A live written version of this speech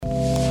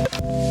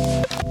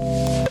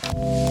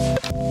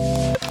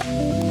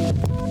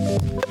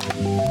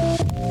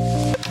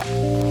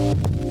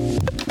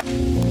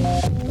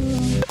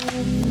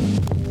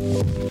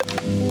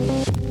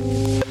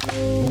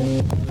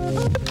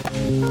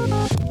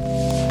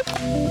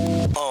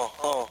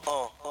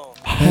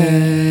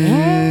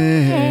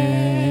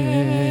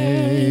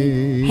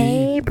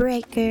Hey,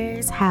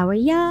 breakers, how are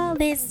y'all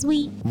this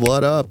week?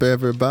 What up,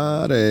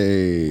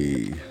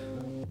 everybody?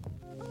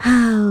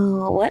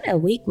 Oh, what a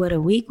week, what a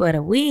week, what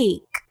a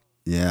week.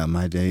 Yeah,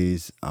 my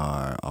days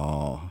are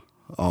all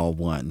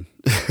one.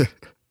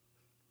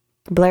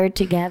 Blurred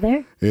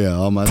together? Yeah,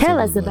 all my Tell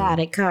stuff us is about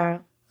it, Carl.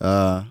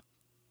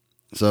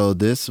 So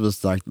this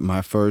was like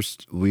my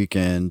first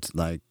weekend,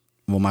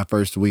 my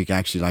first week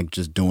actually, like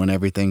just doing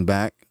everything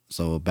back.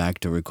 So back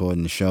to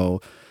recording the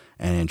show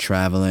and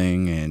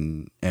traveling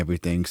and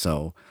everything.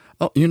 So,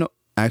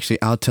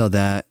 actually I'll tell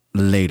that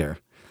later.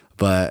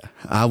 But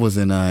I was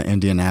in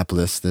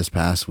Indianapolis this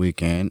past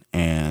weekend,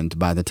 and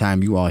by the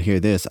time you all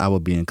hear this, I will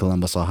be in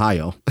Columbus,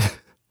 Ohio,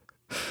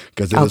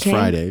 because it was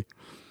Friday.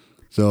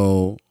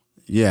 So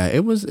yeah,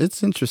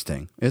 it's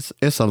interesting.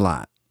 It's a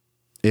lot.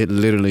 It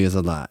literally is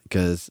a lot,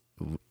 because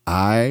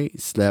I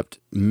slept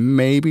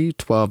maybe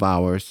 12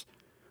 hours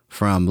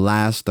from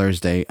last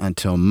Thursday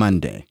until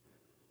Monday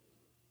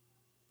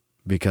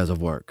because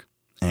of work.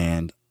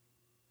 And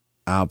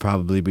I'll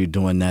probably be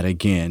doing that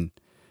again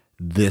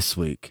this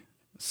week.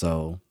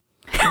 So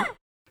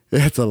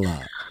it's a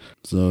lot.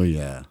 So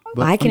yeah.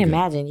 But I can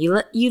imagine.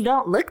 You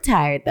don't look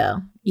tired though.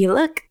 You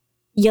look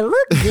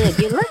good.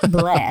 You look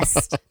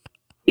blessed.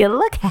 You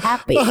look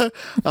happy.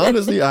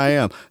 Honestly, I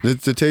am.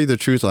 To tell you the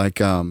truth, I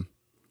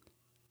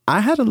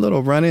had a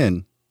little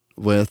run-in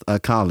with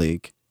a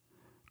colleague.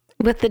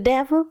 With the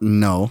devil?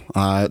 No.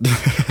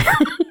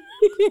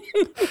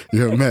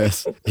 You're a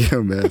mess.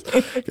 You're a mess.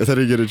 Guess I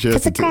didn't get a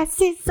chance to tell.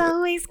 It's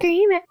always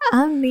screaming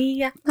on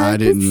me. I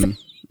didn't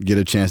get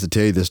a chance to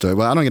tell you this story.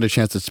 Well, I don't get a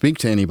chance to speak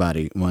to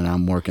anybody when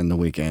I'm working the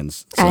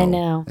weekends. So I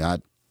know.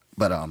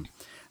 But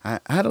I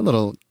had a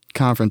little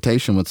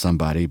confrontation with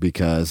somebody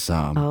because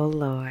oh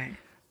Lord.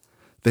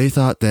 They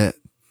thought that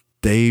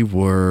they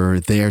were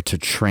there to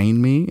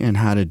train me in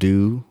how to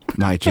do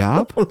my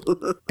job.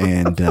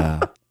 And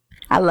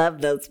I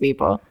love those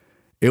people.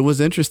 It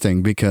was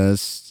interesting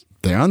because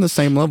they're on the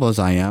same level as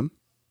I am.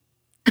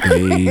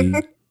 They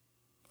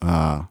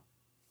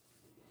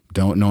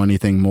don't know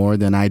anything more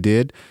than I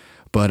did,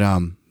 but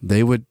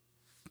they would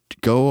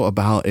go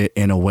about it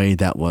in a way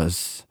that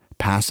was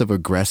passive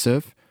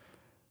aggressive,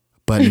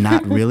 but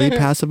not really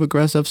passive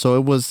aggressive. So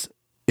it was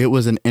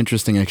an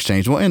interesting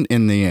exchange. Well,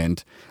 in the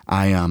end,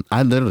 I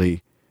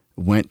literally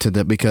went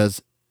to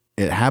because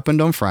it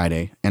happened on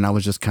Friday, and I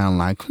was just kind of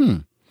like,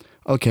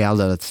 okay, I'll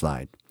let it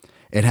slide.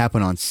 It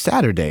happened on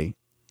Saturday,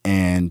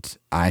 and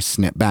I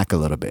snipped back a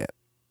little bit.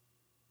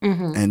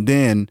 Mm-hmm. And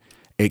then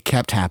it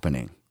kept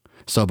happening.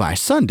 So by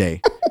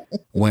Sunday,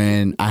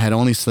 when I had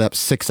only slept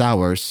 6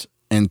 hours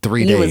in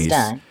 3 days, was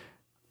done.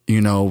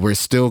 We're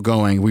still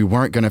going. We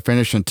weren't going to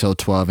finish until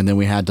 12, and then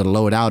we had to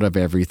load out of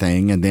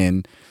everything. And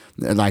then,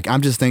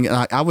 I'm just thinking,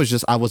 I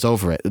was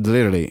over it,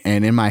 literally.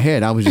 And in my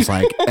head, I was just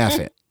like, F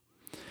it.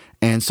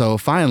 And so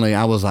finally,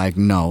 I was like,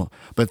 no.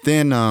 But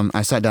then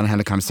I sat down and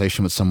had a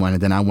conversation with someone,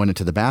 and then I went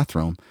into the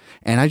bathroom,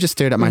 and I just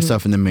stared at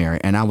myself in the mirror,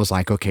 and I was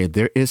like, okay,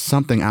 there is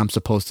something I'm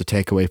supposed to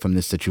take away from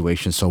this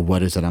situation. So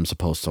what is it I'm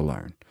supposed to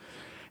learn?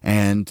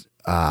 And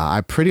I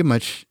pretty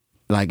much,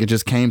 it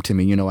just came to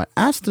me, you know what?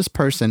 Ask this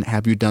person,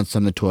 have you done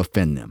something to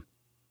offend them?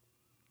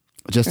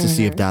 Just to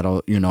see if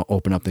that'll,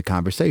 open up the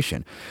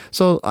conversation.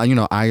 So,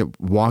 I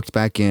walked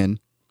back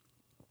in,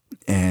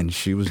 and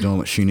she was doing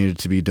what she needed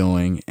to be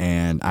doing.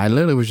 And I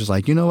literally was just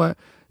like, you know what?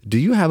 Do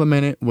you have a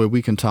minute where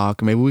we can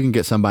talk? Maybe we can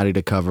get somebody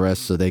to cover us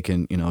so they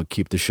can,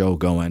 keep the show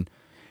going.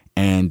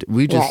 And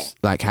we just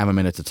have a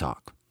minute to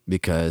talk,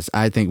 because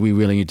I think we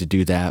really need to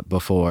do that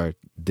before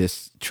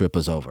this trip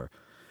is over.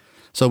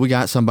 So we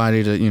got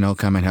somebody to,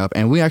 come and help.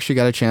 And we actually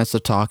got a chance to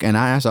talk. And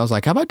I was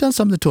like, have I done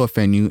something to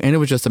offend you? And it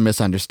was just a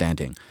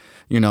misunderstanding.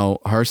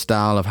 Her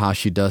style of how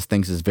she does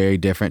things is very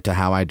different to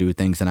how I do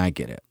things, and I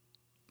get it.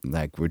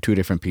 We're two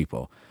different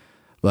people.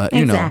 But,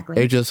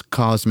 it just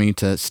caused me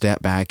to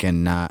step back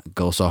and not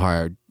go so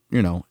hard,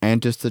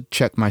 and just to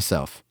check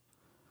myself.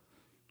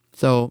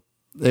 So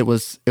it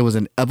was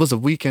a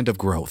weekend of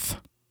growth.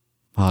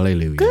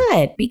 Hallelujah.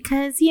 Good,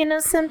 because,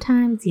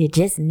 sometimes you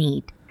just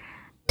need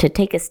to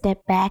take a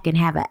step back and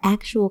have an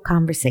actual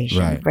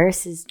conversation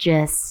versus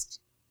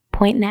just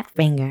pointing that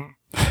finger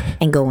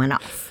and going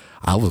off.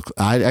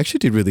 I actually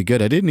did really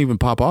good. I didn't even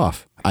pop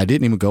off. I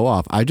didn't even go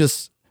off. I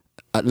just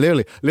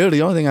literally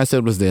the only thing I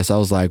said was this. I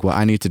was like, well,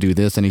 I need to do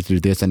this. I need to do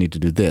this. I need to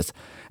do this.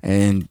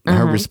 And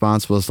her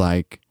response was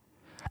like,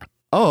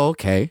 oh,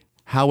 okay.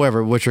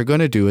 However, what you're going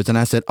to do is, and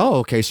I said, oh,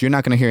 okay. So you're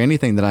not going to hear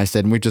anything that I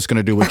said, and we're just going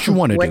to do what you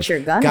want to do. What you're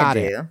going to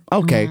do. It.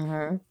 Okay.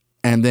 Mm-hmm.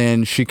 And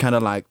then she kind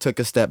of took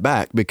a step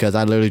back, because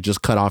I literally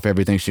just cut off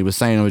everything she was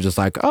saying. It was just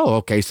like, oh,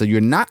 okay. So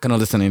you're not going to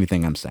listen to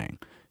anything I'm saying.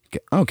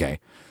 Okay.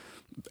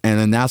 And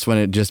then that's when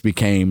it just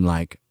became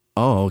like,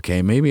 oh,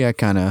 okay, maybe I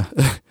kind of,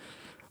 I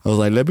was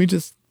like, let me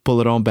just pull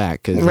it on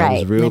back, because I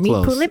was real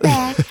close. Let me pull it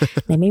back.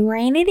 Let me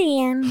rein it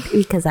in,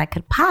 because I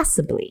could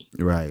possibly.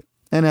 Right.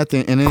 And at the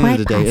end of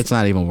the day, it's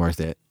not even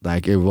worth it.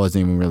 It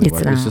wasn't even really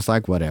worth it. It's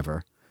just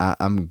whatever.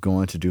 I'm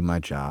going to do my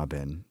job,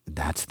 and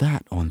that's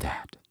that on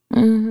that.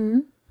 Mm-hmm.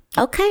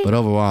 Okay. But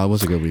overall, it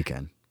was a good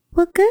weekend.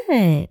 Well,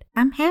 good.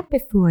 I'm happy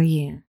for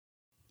you.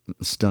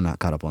 Still not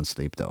caught up on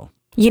sleep, though.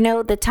 You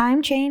know, the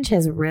time change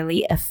has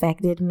really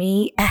affected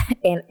me,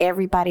 and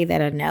everybody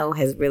that I know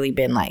has really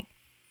been like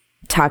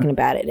talking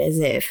about it as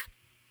if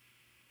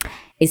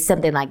it's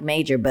something like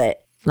major.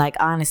 But like,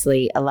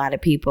 honestly, a lot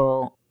of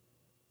people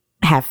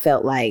have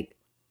felt like,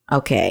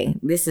 okay,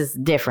 this is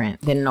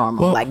different than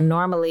normal. Well, like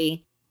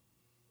normally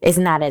it's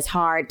not as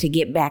hard to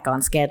get back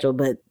on schedule,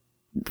 but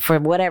for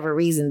whatever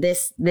reason,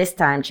 this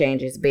time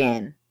change has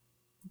been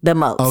the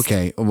most.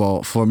 Okay,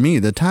 well, for me,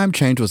 the time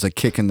change was a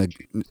kick in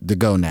the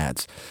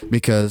gonads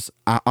because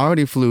I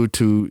already flew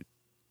to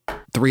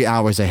 3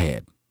 hours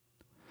ahead.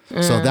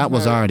 So that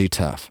was already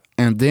tough.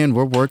 And then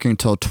we're working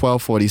till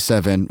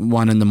 12:47,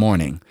 1 in the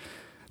morning.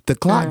 The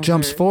clock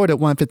jumps forward at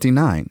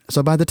 1:59.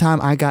 So by the time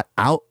I got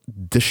out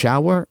the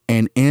shower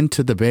and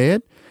into the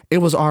bed, it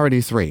was already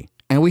 3.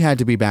 And we had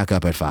to be back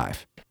up at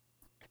 5.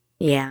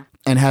 Yeah.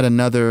 And had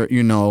another,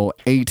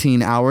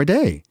 18-hour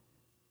day.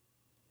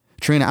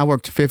 Trina, I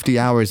worked 50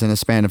 hours in a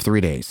span of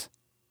 3 days.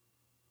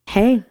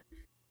 Hey.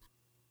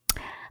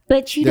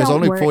 But There's don't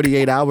only work.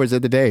 48 hours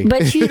in the day.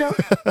 But you don't.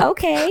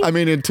 Okay. I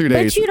mean, in 2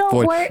 days. But you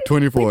don't work.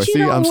 24. But you See,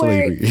 don't I'm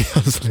work. sleepy.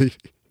 I'm sleepy.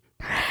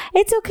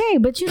 It's okay,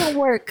 but you don't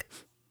work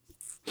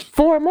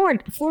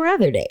 4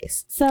 other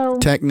days. So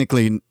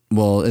Technically,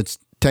 well, it's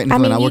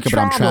technically when I work, but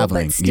I'm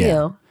traveling. But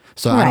still. Yeah.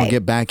 So I don't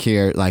get back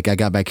here. Like I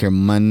got back here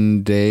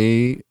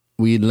Monday.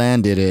 We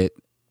landed at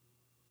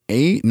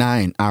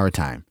 8-9 hour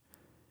time.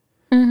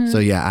 So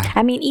yeah.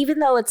 I mean, even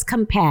though it's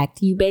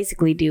compact, you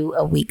basically do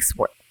a week's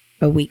worth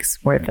of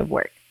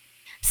work.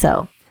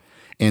 So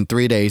In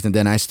 3 days, and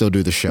then I still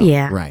do the show.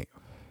 Yeah. Right.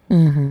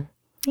 Mm-hmm.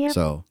 Yeah.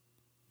 So,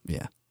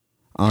 yeah.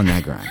 On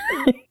that grind.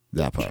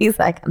 That part. He's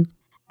like,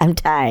 I'm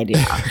tired,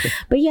 y'all.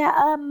 But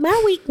yeah,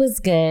 my week was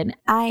good.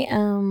 I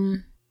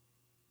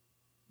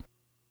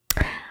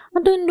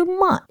didn't do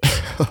much.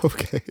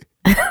 Okay.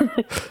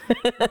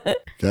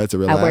 That's a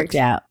relax. I worked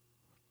out.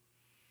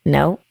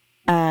 No,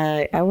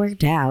 I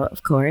worked out,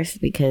 of course,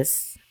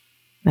 because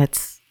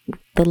that's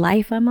the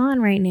life I'm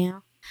on right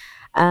now.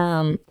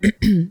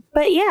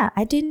 But yeah,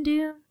 I didn't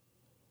do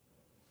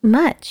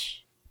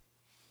much.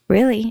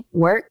 Really,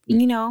 work.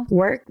 We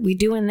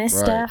doing this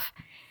Right. stuff.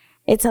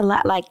 It's a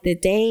lot. Like the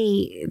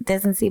day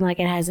doesn't seem like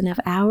it has enough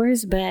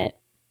hours, but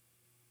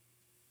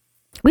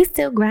we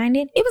still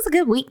grinding. It was a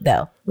good week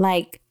though.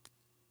 Like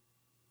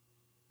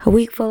a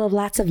week full of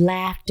lots of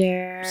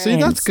laughter. See,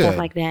 and that's stuff good.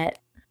 like that.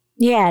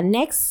 Yeah,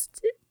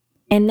 next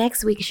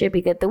week should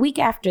be good. The week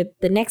after,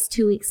 the next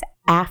 2 weeks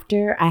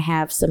after, I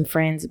have some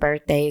friends'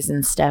 birthdays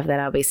and stuff that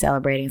I'll be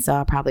celebrating. So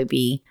I'll probably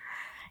be,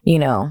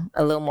 a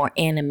little more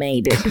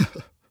animated.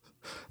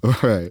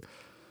 Right.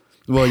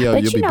 Well, yo,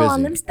 But you'll be busy.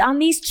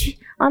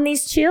 on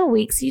these chill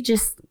weeks, you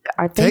just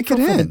are thankful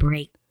Take it for the in.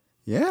 break.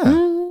 Yeah.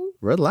 Mhm.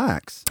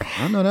 Relax.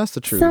 I know that's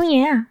the truth. So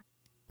yeah,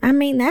 I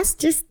mean that's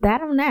just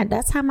that on that.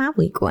 That's how my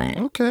week went.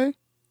 Okay.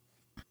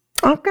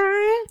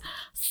 Okay.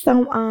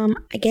 So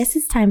I guess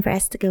it's time for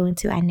us to go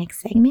into our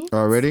next segment.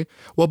 Already?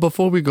 Well,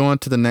 before we go on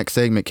to the next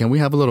segment, can we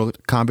have a little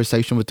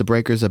conversation with the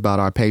Breakers about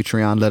our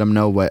Patreon? Let them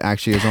know what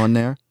actually is on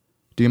there.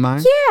 Do you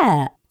mind?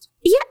 Yeah,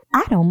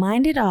 I don't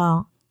mind at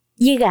all.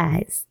 You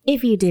guys,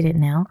 if you didn't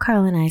know,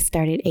 Carl and I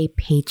started a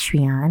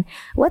Patreon.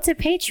 What's a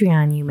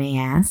Patreon, you may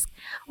ask?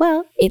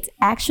 Well, it's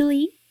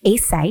actually a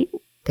site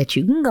that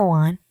you can go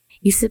on,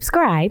 you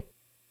subscribe,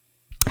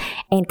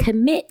 and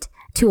commit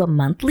to a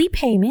monthly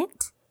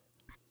payment.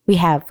 We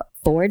have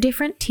 4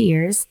 different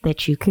tiers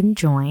that you can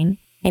join,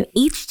 and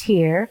each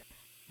tier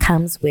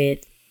comes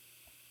with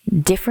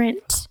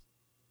different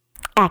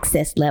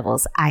access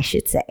levels, I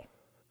should say.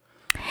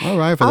 All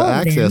right, for the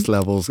access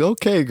levels.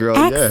 Okay, girl.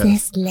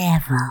 Access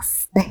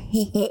levels.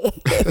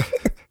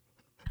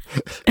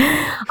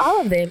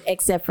 All of them,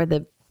 except for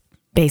the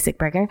basic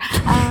burger,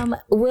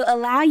 will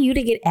allow you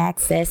to get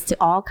access to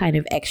all kind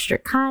of extra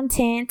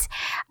content,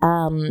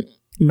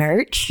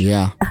 merch.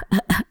 Yeah.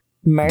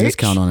 Merch.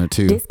 Discount on it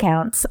too.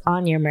 Discounts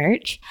on your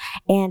merch.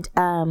 And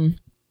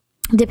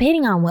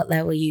depending on what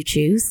level you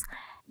choose,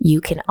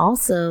 you can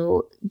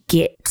also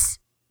get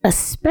a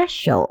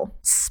special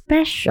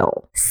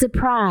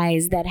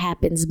surprise that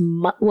happens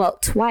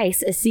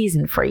twice a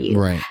season for you.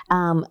 Right.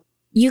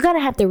 You're going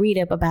to have to read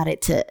up about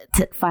it to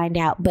find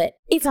out, but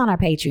it's on our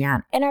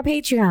Patreon. And our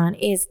Patreon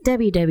is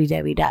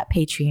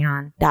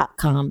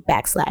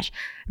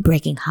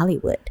www.patreon.com/Breaking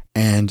Hollywood.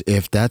 And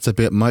if that's a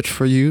bit much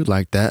for you,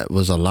 like that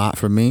was a lot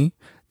for me,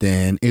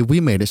 then we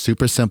made it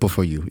super simple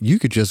for you. You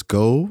could just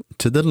go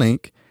to the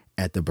link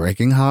at the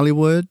Breaking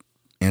Hollywood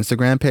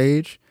Instagram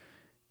page,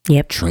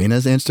 Yep.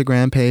 Trina's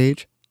Instagram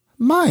page,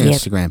 my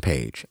Instagram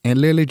page, and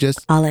literally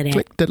just all of that.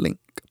 click the link.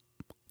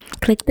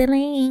 Click the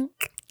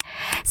link.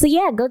 So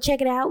yeah, go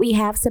check it out. We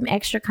have some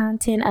extra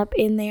content up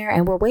in there,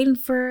 and we're waiting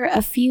for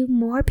a few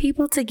more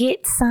people to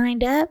get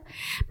signed up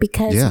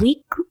because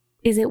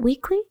is it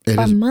weekly It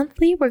or is.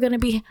 monthly? We're going to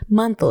be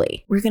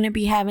monthly. We're going to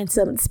be having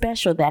something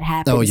special that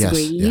happens Oh, yes,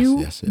 where yes, you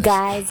yes, yes.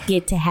 guys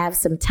get to have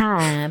some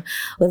time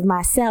with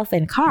myself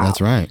and Carl.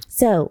 That's right.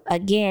 So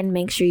again,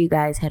 make sure you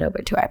guys head over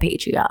to our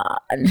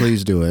Patreon.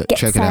 Please do it. Get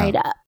Check it signed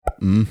out. up.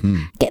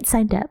 Mm-hmm. Get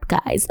signed up,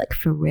 guys. Like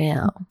for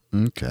real.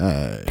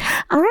 Okay.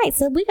 All right,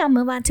 so we're gonna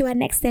move on to our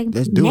next segment.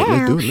 Let's do it.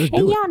 Let's do it. Let's And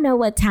do it. y'all know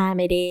what time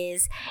it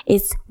is.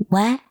 It's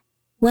what?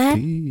 What?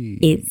 Tea.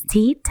 It's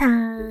tea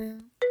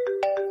time.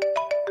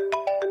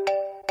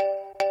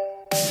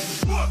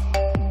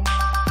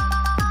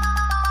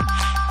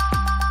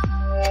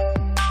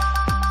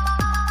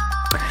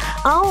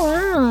 All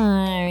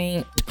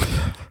right.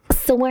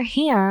 So we're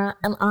here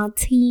on our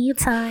tea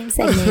time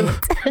segment.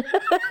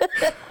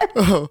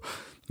 Oh,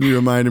 you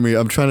reminded me.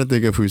 I'm trying to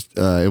think of who's.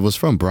 It was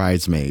from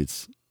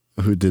Bridesmaids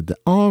who did that.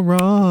 All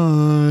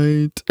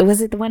right.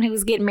 Was it the one who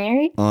was getting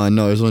married? No,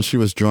 it was when she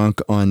was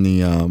drunk on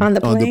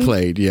the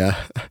plane.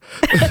 Yeah.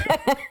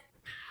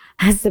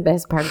 That's the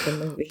best part of the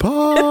movie.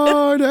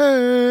 Party.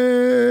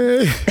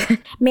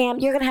 Ma'am,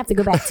 you're going to have to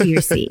go back to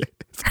your seat.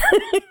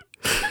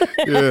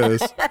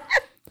 Yes.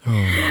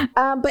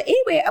 But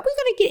anyway, we're going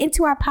to get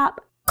into our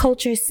pop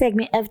culture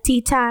segment of tea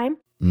time.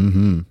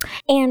 Mm-hmm.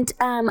 And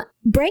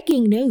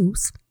breaking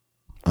news.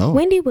 Oh.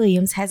 Wendy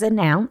Williams has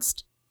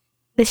announced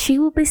that she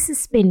will be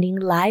suspending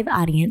live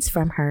audience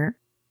from her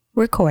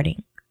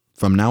recording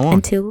From now on.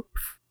 until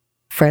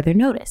further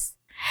notice.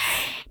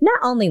 Not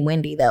only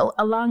Wendy, though,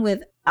 along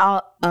with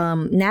all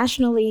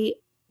nationally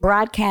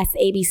broadcast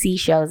ABC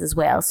shows as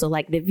well. So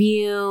like The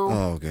View,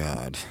 Oh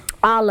God.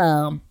 all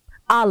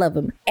of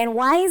them. And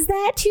why is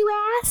that, you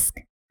ask?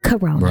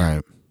 Corona.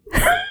 Right.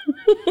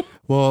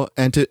 Well,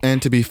 and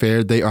to be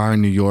fair, they are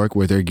in New York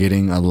where they're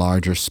getting a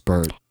larger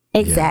spurt.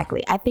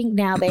 Exactly. I think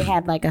now they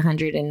have like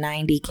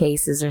 190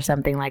 cases or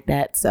something like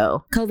that.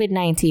 So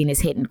COVID-19 is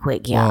hitting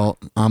quick, y'all.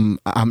 Well,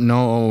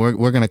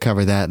 we're gonna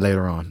cover that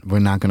later on. We're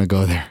not gonna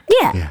go there.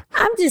 Yeah,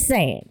 I'm just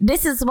saying.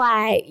 This is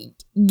why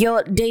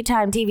your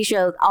daytime TV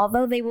shows,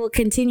 although they will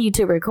continue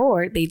to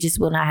record, they just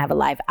will not have a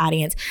live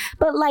audience.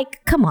 But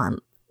like, come on.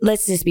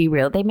 Let's just be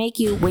real. They make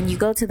you, when you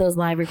go to those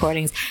live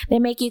recordings, they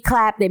make you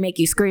clap, they make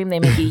you scream,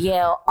 they make you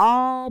yell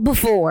all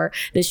before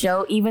the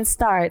show even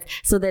starts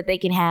so that they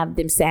can have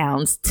them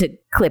sounds to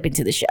clip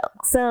into the show.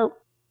 So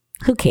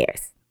who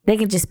cares? They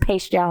can just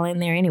paste y'all in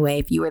there anyway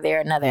if you were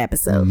there another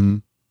episode. Mm-hmm.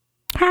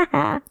 Ha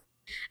ha.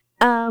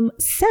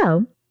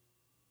 So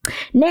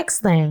next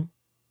thing,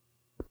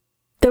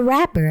 the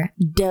rapper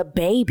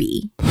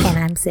DaBaby, and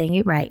I'm saying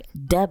it right,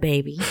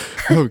 DaBaby,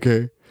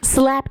 Okay.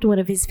 slapped one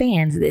of his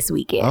fans this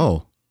weekend.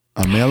 Oh,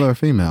 a male or a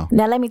female?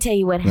 Now let me tell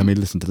you what Let happened. me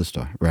listen to the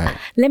story. Right.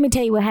 Let me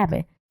tell you what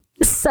happened.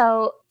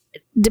 So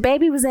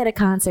DaBaby was at a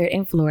concert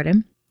in Florida,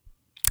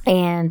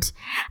 and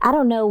I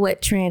don't know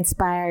what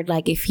transpired.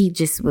 Like if he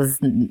just was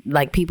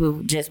like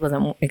people just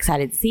wasn't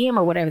excited to see him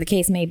or whatever the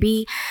case may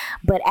be.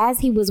 But as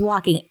he was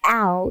walking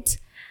out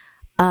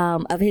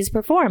of his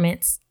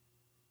performance,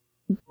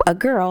 a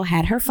girl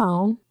had her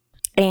phone,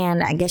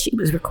 and I guess she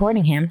was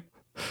recording him,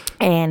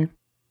 and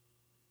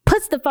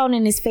puts the phone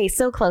in his face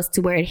so close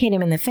to where it hit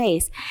him in the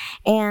face.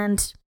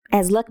 And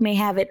as luck may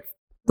have it,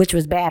 which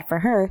was bad for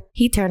her,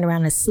 he turned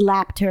around and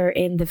slapped her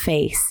in the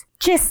face.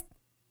 Just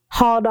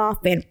hauled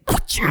off and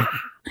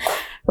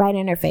right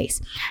in her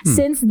face.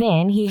 Since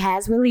then, he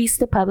has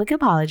released a public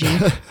apology.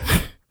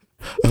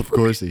 Of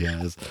course he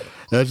has.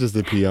 That's just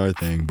a PR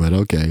thing, but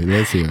okay,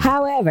 let's hear it.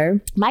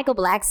 However, Michael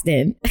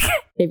Blackston,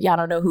 if y'all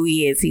don't know who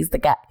he is, he's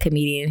the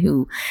comedian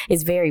who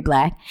is very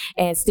black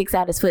and sticks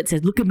out his foot and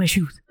says, "Look at my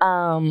shoes."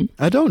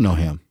 I don't know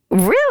him.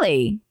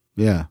 Really?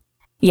 Yeah.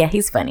 Yeah,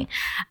 he's funny.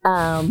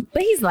 But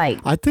he's like,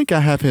 I think I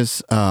have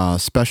his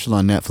special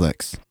on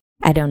Netflix.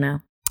 I don't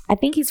know. I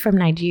think he's from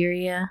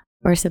Nigeria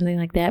or something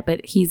like that,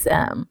 but he's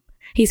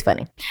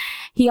funny.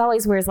 He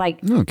always wears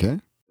like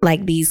Okay.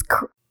 these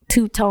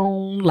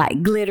two-tone,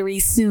 like glittery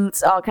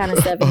suits, all kind of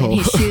stuff, and then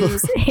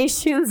his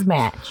shoes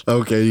match.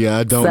 Okay, yeah,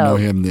 I don't know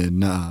him then.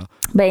 Nah.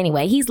 But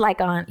anyway, he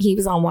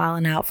was on Wild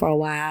 'N Out for a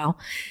while,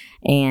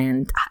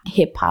 and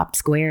Hip Hop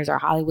Squares or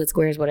Hollywood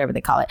Squares, whatever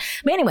they call it.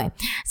 But anyway,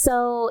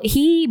 so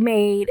he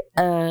made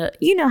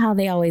you know how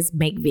they always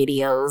make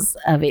videos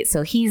of it.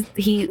 So he's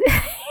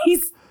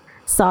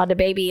saw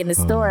DaBaby in the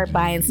store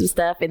buying some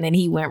stuff, and then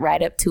he went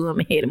right up to him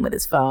and hit him with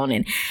his phone,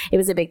 and it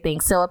was a big thing.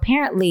 So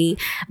apparently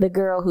the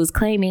girl who's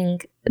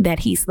claiming that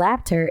he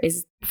slapped her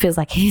feels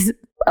like his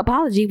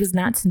apology was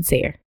not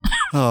sincere.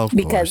 Oh, of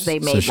Because course. they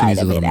So made she light needs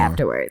a of it little more.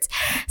 afterwards.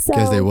 So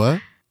Because they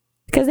what?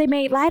 Because they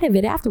made light of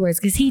it afterwards.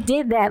 Because he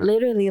did that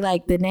literally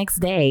like the next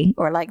day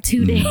or like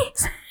 2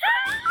 days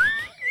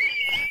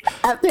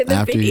after the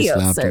After he video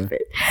slapped her.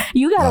 surfaced.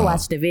 You gotta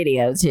watch the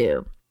video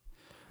too.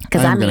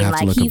 Because I'm I gonna mean, have to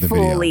like look he up the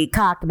video. fully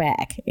cocked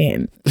back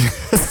and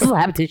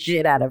slapped the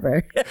shit out of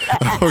her.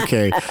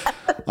 Okay.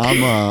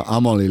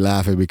 I'm only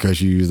laughing because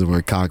you use the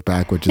word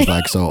cockback, which is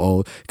like so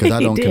old. Because I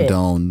He don't did.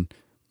 condone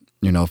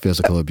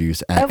physical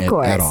abuse Of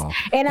course. at all.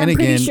 And I'm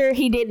pretty sure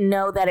he didn't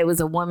know that it was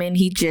a woman.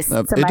 He just,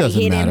 somebody it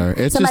doesn't hit matter.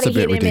 him. It's somebody just a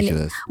bit hit him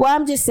ridiculous. Well,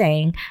 I'm just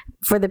saying,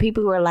 for the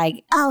people who are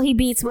like, oh, he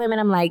beats women,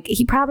 I'm like,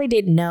 he probably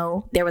didn't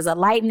know. There was a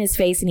light in his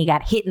face and he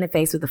got hit in the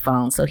face with a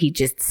phone. So he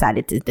just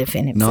decided to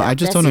defend himself. No, I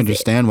just don't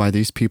understand why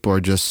these people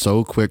are just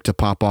so quick to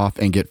pop off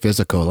and get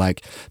physical.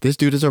 Like, this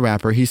dude is a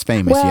rapper. He's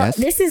famous, well, yes?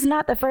 this is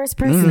not the first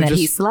person that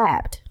he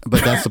slapped.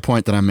 But that's the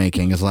point that I'm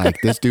making is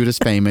like, this dude is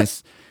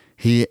famous.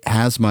 He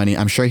has money.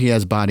 I'm sure he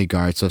has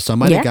bodyguards. So if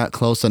somebody got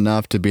close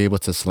enough to be able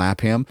to slap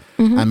him,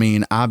 I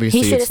mean,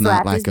 obviously it's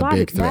not like a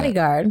big threat.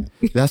 Bodyguard.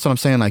 That's what I'm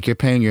saying. Like, you're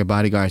paying your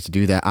bodyguards to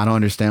do that. I don't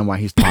understand why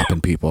he's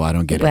popping people. I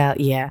don't get it. Well,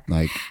 yeah.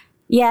 Like,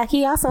 yeah,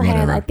 he also had,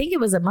 whatever. I think it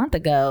was a month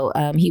ago,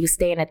 he was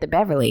staying at the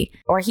Beverly.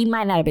 Or he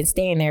might not have been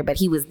staying there, but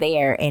he was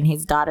there and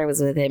his daughter was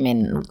with him.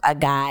 And a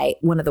guy,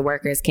 one of the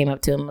workers came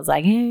up to him and was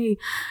like, hey,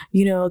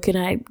 can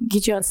I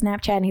get you on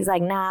Snapchat? And he's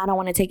like, nah, I don't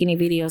want to take any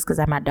videos because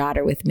I have my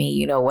daughter with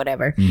me,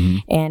 whatever. Mm-hmm.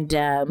 And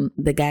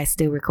the guy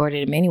still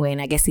recorded him anyway.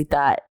 And I guess he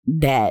thought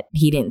that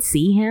he didn't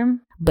see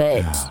him.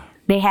 But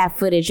they have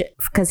footage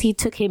because he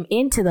took him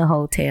into the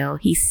hotel.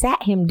 He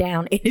sat him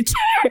down in a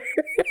chair.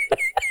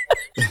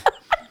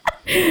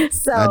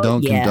 So, I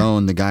don't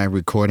condone the guy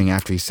recording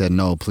after he said,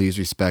 no, please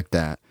respect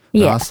that.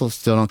 But I also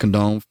still don't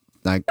condone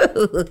like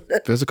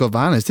physical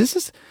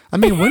violence.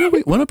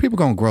 When are people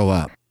going to grow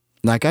up?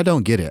 Like, I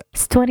don't get it.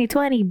 It's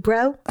 2020,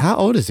 bro. How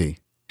old is he?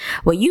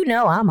 Well,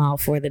 I'm all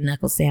for the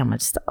knuckle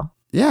sandwich, though.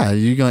 Yeah,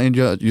 you're going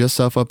to end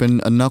yourself up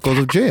in a knuckles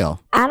of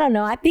jail. I don't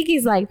know. I think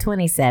he's like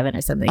 27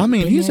 or something. I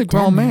mean, he's a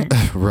grown man.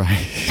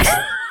 Right.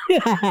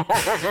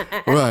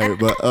 Right.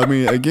 But I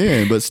mean,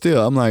 again, but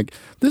still, I'm like,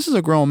 this is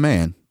a grown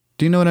man.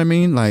 Do you know what I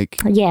mean? Like,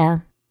 yeah.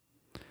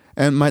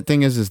 And my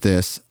thing is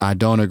this. I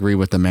don't agree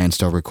with the man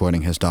still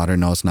recording his daughter.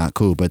 No, it's not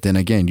cool. But then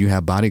again, you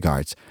have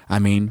bodyguards. I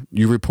mean,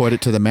 you report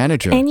it to the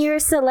manager. And you're a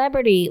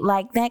celebrity.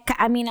 Like that.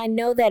 I mean, I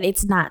know that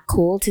it's not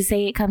cool to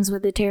say it comes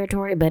with the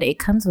territory, but it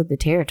comes with the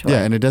territory.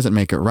 Yeah, and it doesn't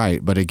make it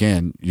right. But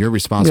again, you're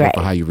responsible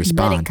for how you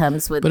respond. But it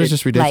comes with it's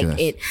just ridiculous.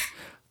 Like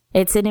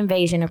it's an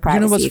invasion of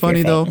privacy. You know what's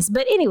funny, though?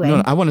 But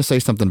anyway. I want to say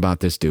something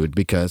about this dude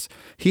because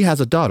he has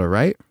a daughter,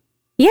 right?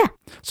 Yeah.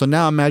 So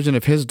now imagine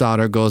if his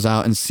daughter goes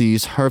out and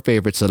sees her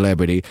favorite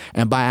celebrity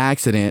and by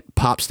accident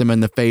pops them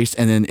in the face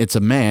and then it's a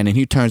man and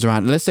he turns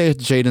around. Let's say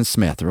it's Jaden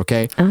Smith,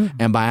 okay?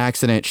 And by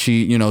accident,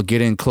 she,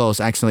 getting close,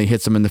 accidentally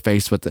hits him in the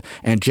face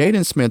and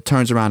Jaden Smith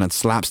turns around and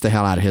slaps the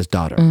hell out of his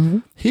daughter. Mm-hmm.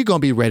 He gonna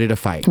be ready to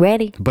fight.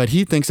 Ready. But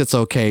he thinks it's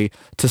okay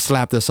to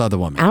slap this other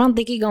woman. I don't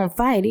think he gonna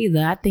fight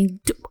either. I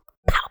think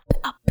pow,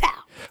 pow, pow.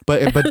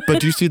 But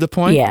do you see the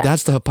point? Yeah.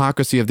 That's the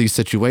hypocrisy of these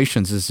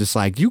situations. It's just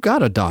like, you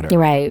got a daughter.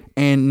 Right.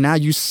 And now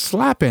you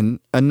slapping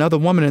another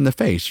woman in the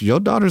face. Your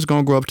daughter's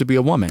going to grow up to be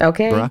a woman.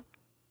 Okay. Bruh.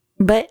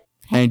 But.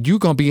 And you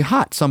going to be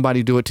hot.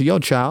 Somebody do it to your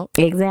child.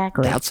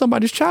 Exactly. That's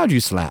somebody's child you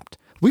slapped.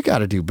 We got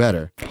to do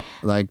better.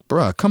 Like,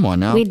 bruh, come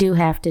on now. We do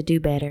have to do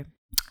better.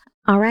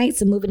 All right.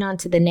 So moving on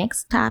to the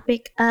next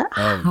topic.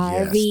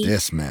 Harvey. Yes,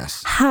 this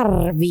mess.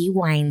 Harvey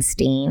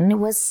Weinstein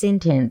was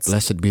sentenced.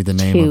 Blessed be the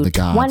name of the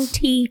gods.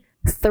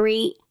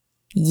 23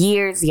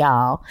 years,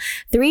 y'all.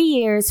 3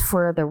 years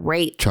for the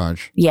rape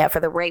charge. Yeah,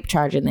 for the rape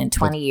charge, and then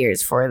 20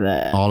 years for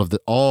the all of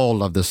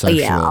the sexual.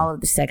 Yeah, all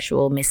of the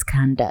sexual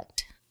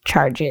misconduct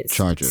charges.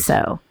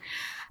 So,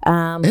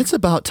 it's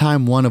about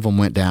time one of them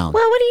went down.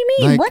 Well, what do you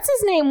mean? Like, what's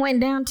his name went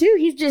down too?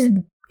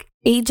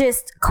 He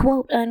just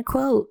quote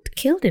unquote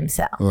killed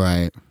himself.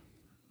 Right.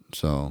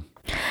 So.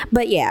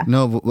 But yeah.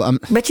 No,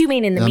 but you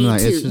mean in the Me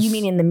Too? You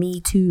mean in the Me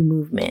Too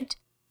movement?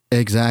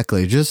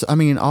 Exactly.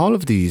 All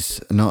of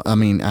these. No,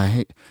 I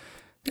hate.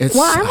 I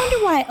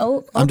wonder why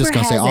Oprah I'm just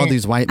going to say all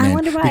these white men,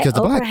 because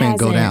the black men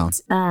go down.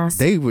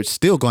 They were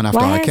still going after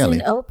R. Kelly.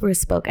 Why hasn't Oprah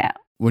spoke out?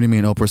 What do you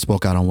mean Oprah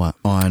spoke out on what?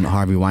 On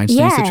Harvey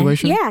Weinstein's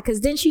situation? Yeah, because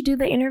didn't she do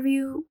the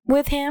interview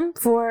with him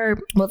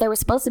there was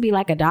supposed to be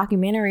like a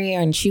documentary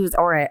and she was,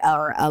 or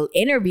a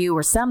interview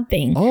or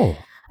something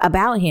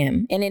about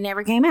him, and it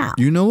never came out.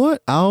 You know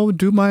what? I'll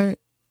do my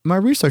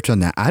research on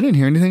that. I didn't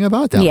hear anything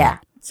about that. Yeah,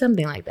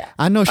 something like that.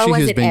 I know she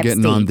has been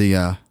getting on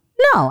the...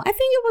 No, I think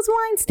it was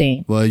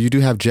Weinstein. Well, you do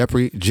have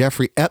Jeffrey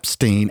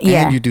Epstein,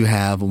 and you do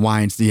have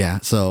Weinstein. Yeah,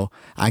 so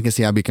I can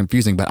see how it'd be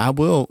confusing, but I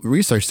will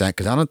research that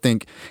because I don't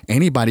think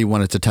anybody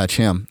wanted to touch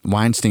him.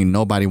 Weinstein,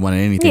 nobody wanted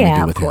anything to do with him.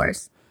 Yeah, of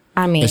course.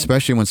 I mean,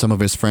 especially when some of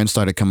his friends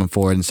started coming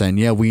forward and saying,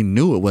 "Yeah, we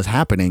knew it was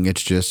happening.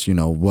 It's just,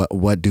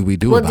 what do we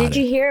do about it?" Well, did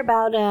you hear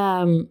about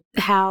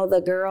how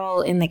the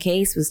girl in the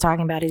case was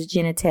talking about his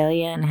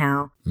genitalia and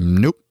how?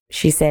 Nope.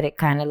 She said it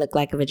kind of looked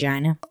like a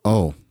vagina.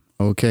 Oh.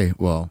 Okay,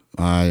 well,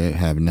 I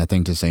have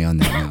nothing to say on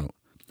that note.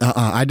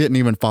 I didn't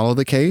even follow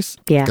the case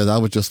because I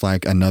was just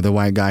like another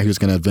white guy who's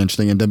going to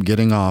eventually end up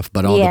getting off,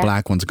 but all the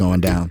black ones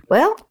going down.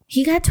 Well,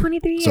 he got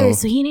 23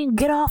 years, so he didn't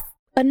get off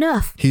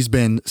enough. He's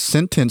been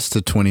sentenced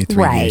to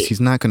 23 years.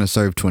 He's not going to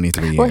serve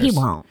 23 years. Well, he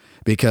won't.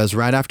 Because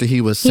right after he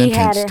was sentenced,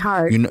 he had a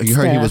heart you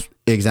heard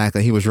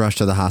he was rushed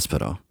to the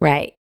hospital.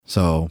 Right.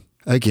 So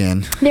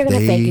Again, They're going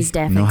to they fake his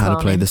death know and how to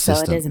clone play him, the so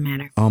system. it doesn't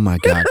matter. Oh my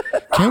God.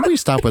 Can we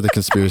stop with the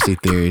conspiracy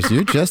theories?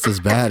 You're just as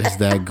bad as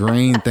that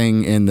green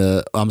thing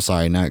I'm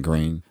sorry, not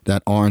green,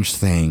 that orange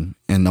thing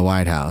in the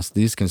White House.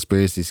 These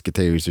conspiracy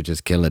theories are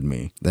just killing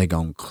me. They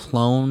gonna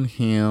clone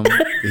him.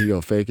 He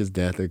gonna fake his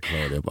death and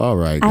clone him. All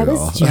right, girl. I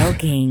was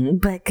joking,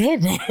 but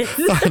goodness.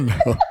 I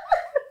know.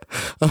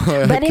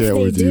 But if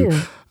they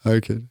do. I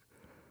can.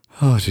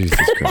 Oh, Jesus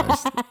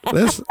Christ.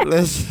 let's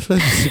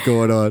just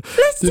go on.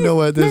 You know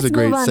what? This is a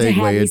great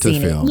segue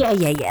into film.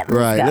 Yeah.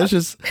 Right. Go. Let's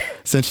just,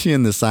 since she's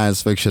in the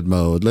science fiction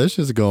mode, let's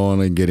just go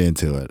on and get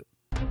into it.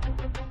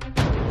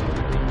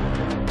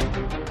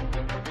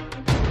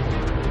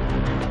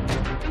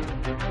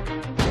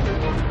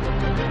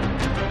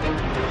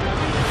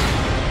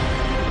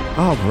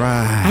 All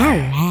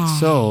right.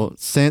 So,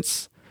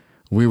 since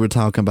we were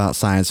talking about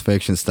science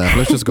fiction stuff,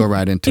 let's just go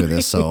right into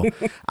this. So,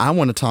 I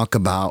want to talk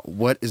about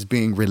what is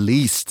being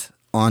released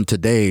on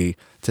today.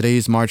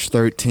 Today's March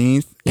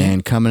 13th,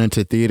 and coming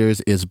into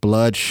theaters is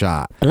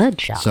Bloodshot.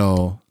 Bloodshot.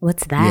 So,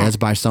 what's that? Yeah, it's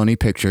by Sony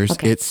Pictures.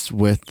 Okay. It's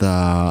with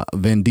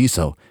Vin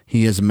Diesel.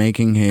 He is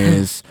making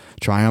his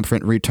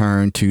triumphant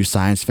return to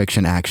science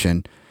fiction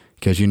action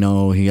because, you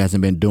know, he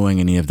hasn't been doing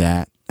any of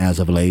that as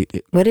of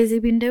late. What has he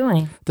been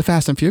doing? The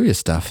Fast and Furious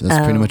stuff.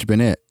 That's pretty much been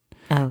it.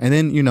 Oh. And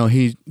then, you know,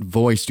 he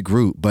voiced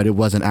Groot, but it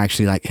wasn't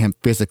actually like him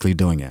physically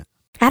doing it.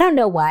 I don't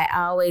know why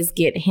I always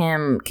get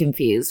him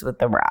confused with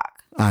The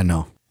Rock. I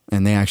know.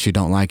 And they actually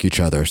don't like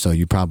each other, so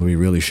you probably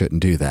really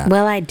shouldn't do that.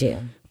 Well, I do.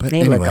 But they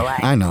anyway, look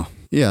alike. I know.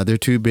 Yeah, they're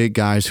two big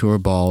guys who are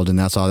bald, and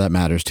that's all that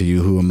matters to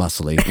you, who are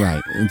muscly.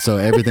 Right. And so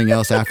everything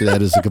else after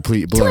that is a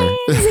complete blur.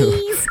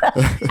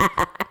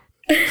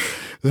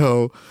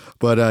 So,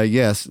 but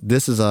yes,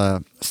 this is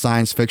a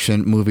science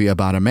fiction movie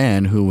about a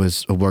man who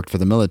worked for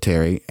the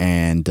military,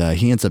 and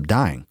he ends up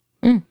dying.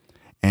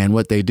 And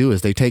what they do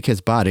is they take his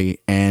body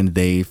and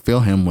they fill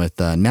him with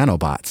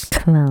nanobots.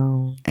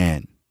 Clone.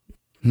 And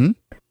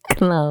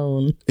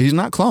Clone. he's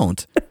not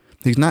cloned.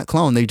 He's not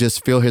cloned. They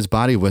just fill his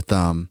body with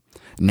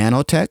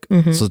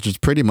nanotech. So it's just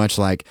pretty much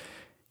like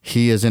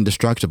he is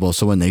indestructible.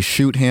 So when they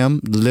shoot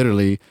him,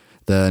 literally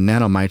the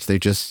nanomites, they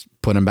just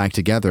put him back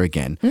together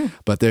again.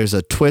 But there's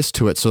a twist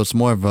to it. So it's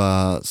more of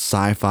a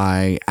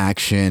sci-fi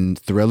action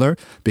thriller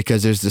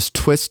because there's this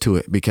twist to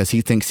it because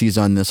he thinks he's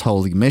on this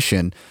holy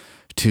mission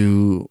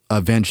to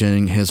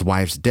avenging his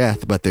wife's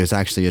death. But there's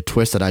actually a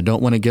twist that I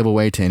don't want to give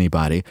away to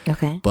anybody.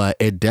 Okay. But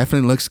it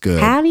definitely looks good.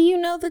 How do you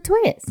know the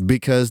twist?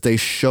 Because they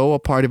show a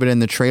part of it in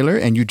the trailer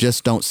and you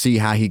just don't see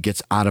how he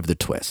gets out of the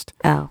twist.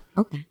 Oh,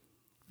 okay.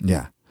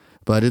 Yeah.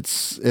 But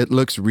it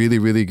looks really,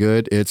 really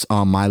good. It's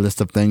on my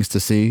list of things to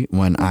see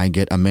when I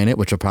get a minute,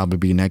 which will probably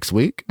be next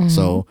week.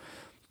 So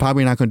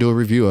probably not going to do a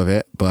review of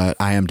it, but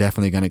I am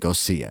definitely going to go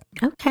see it.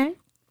 Okay.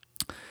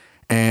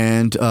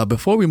 And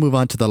before we move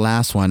on to the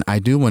last one, I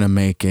do want to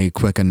make a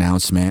quick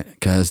announcement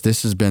because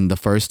this has been the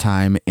first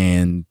time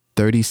in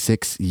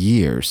 36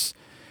 years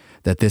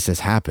that this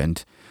has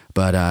happened.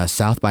 But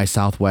South by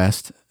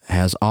Southwest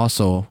has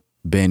also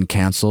been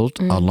canceled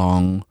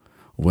along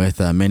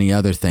with many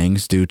other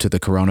things due to the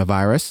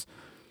coronavirus.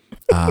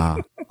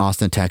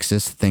 Austin,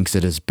 Texas thinks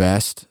it is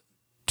best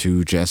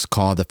to just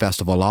call the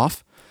festival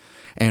off.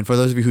 And for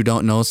those of you who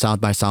don't know, South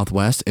by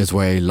Southwest is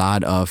where a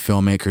lot of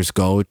filmmakers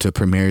go to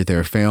premiere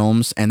their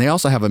films. And they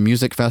also have a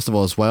music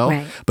festival as well.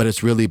 Right. But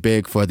it's really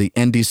big for the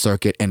indie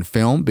circuit in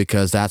film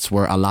because that's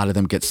where a lot of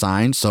them get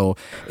signed. So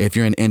if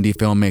you're an indie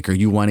filmmaker,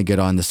 you want to get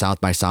on the South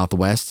by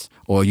Southwest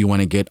or you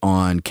want to get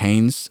on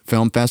Cannes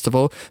Film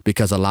Festival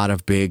because a lot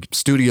of big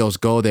studios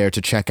go there to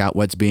check out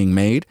what's being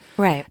made.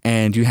 Right.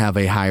 And you have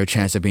a higher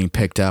chance of being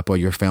picked up or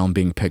your film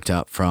being picked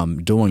up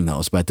from doing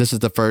those. But this is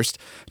the first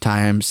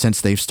time since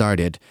they've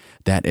started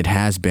that it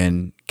has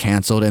been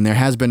canceled and there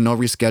has been no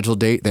rescheduled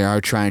date. They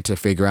are trying to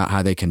figure out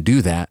how they can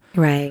do that.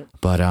 Right.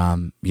 But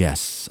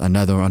yes,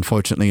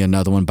 unfortunately,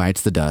 another one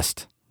bites the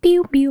dust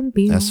Pew, pew,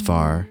 pew. as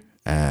far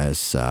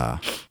as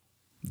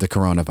the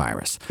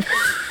coronavirus.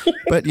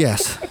 But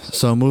yes,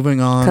 so moving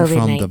on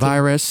from COVID-19. the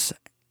virus.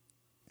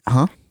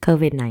 Huh?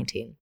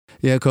 COVID-19.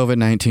 Yeah,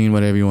 COVID-19,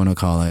 whatever you want to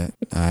call it.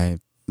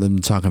 I'm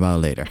talking about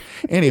it later.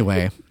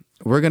 Anyway,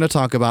 we're going to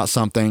talk about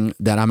something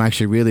that I'm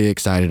actually really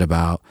excited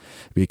about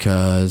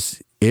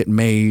because it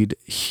made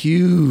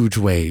huge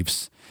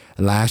waves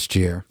last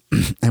year.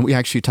 And we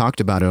actually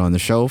talked about it on the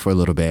show for a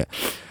little bit.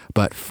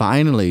 But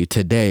finally,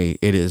 today,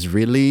 it is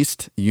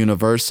released.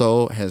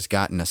 Universal has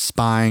gotten a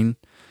spine.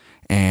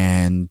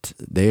 And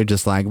they're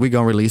just like, we're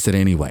going to release it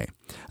anyway.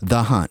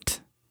 The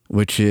Hunt,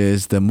 which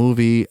is the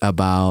movie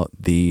about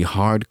the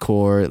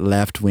hardcore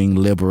left-wing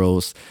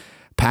liberals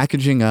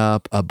packaging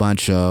up a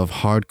bunch of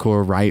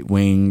hardcore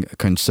right-wing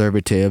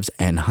conservatives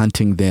and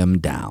hunting them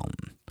down.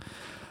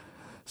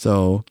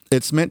 So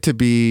it's meant to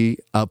be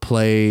a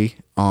play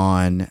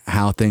on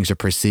how things are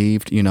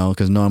perceived, you know,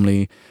 because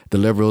normally the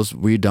liberals,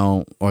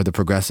 or the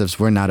progressives,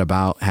 we're not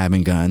about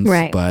having guns,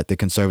 Right. But the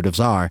conservatives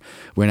are.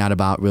 We're not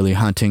about really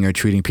hunting or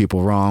treating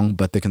people wrong,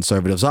 but the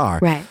conservatives are.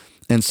 Right.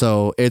 And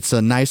so it's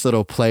a nice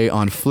little play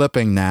on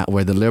flipping that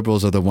where the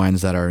liberals are the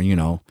ones that are, you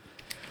know.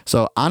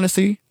 So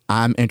honestly,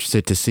 I'm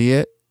interested to see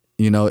it.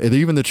 You know,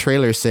 even the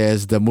trailer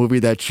says the movie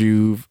that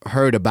you've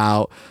heard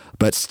about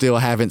but still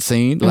haven't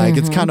seen. Like,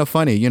 it's kind of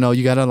funny. You know,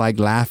 you got to like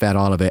laugh at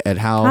all of it, at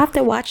how... I'll have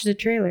to watch the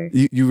trailer.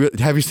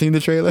 Have you seen the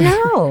trailer?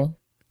 No.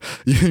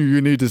 You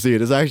need to see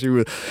it. It's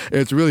actually,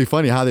 it's really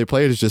funny. How they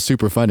play it is just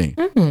super funny.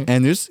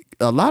 And there's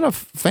a lot of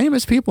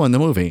famous people in the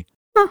movie.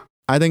 Huh.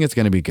 I think it's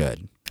going to be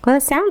good. Well,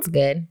 it sounds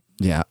good.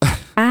 Yeah. I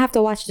have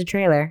to watch the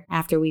trailer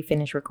after we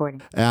finish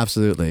recording.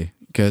 Absolutely.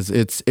 Because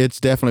it's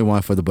definitely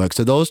one for the book.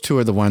 So those two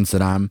are the ones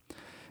that I'm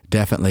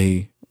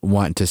definitely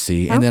wanting to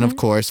see. And then, of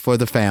course, for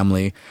the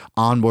family,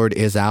 Onward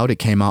is out. It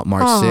came out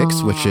March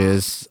 6th, which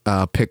is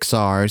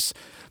Pixar's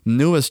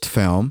newest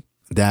film.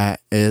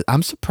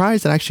 I'm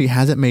surprised it actually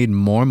hasn't made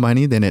more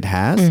money than it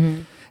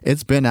has.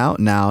 It's been out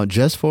now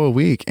just for a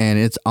week, and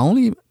it's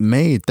only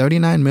made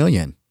 $39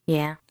 million.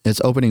 Yeah. Its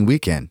opening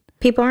weekend.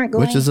 People aren't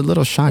going. Which is a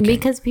little shocking.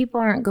 Because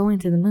people aren't going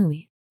to the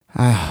movie.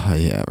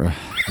 Yeah.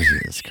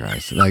 Jesus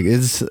Christ. Like,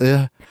 it's,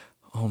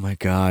 oh my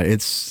God.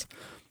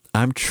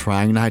 I'm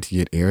trying not to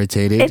get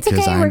irritated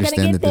because I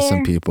understand that there's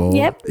some people.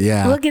 Yep.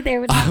 Yeah. We'll get there.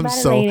 We'll talk about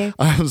it later.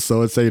 I'm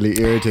so insanely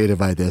irritated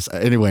by this.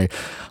 Anyway,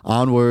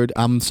 Onward,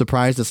 I'm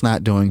surprised it's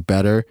not doing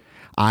better.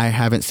 I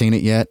haven't seen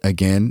it yet.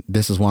 Again,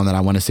 this is one that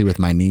I want to see with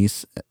my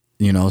niece,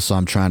 you know, so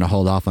I'm trying to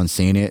hold off on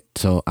seeing it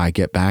till I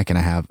get back and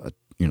I have,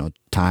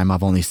 time.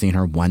 I've only seen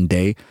her one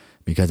day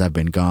because I've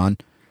been gone.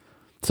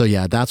 So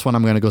yeah, that's what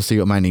I'm going to go see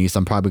with my niece.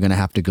 I'm probably going to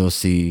have to go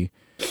see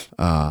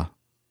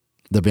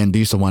the Vin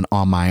Diesel one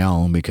on my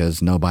own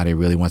because nobody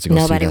really wants to go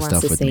see that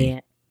stuff with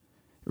me.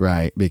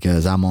 Right,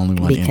 because I'm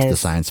only one into the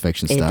science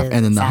fiction stuff.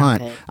 And then The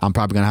Hunt, I'm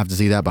probably going to have to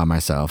see that by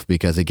myself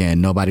because, again,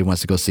 nobody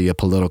wants to go see a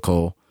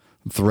political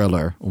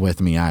thriller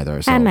with me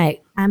either. So I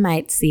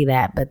might see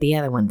that, but the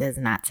other one does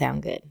not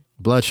sound good.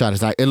 Bloodshot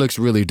is like, it looks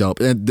really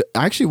dope. And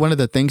actually, one of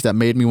the things that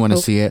made me want to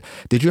see it,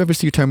 did you ever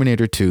see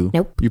Terminator 2?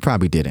 Nope. You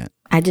probably didn't.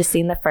 I just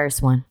seen the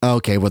first one.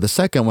 Okay, well, the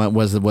second one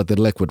was the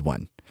liquid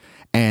one.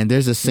 And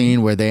there's a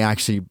scene where they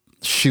actually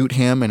shoot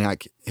him and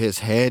like his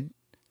head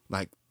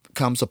like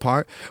comes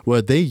apart.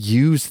 Well, they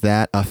use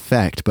that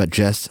effect, but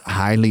just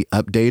highly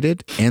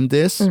updated in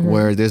this,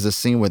 where there's a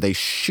scene where they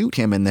shoot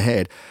him in the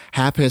head,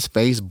 half his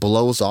face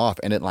blows off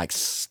and it like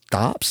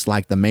stops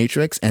like the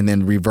Matrix and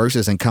then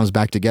reverses and comes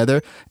back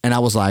together. And I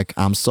was like,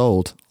 I'm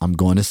sold. I'm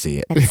going to see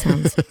it. That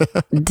sounds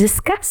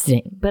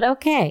disgusting, but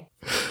okay.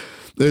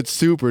 It's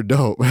super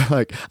dope.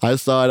 Like, I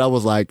saw it, I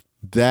was like,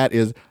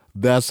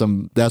 that's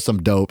some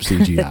dope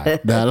CGI.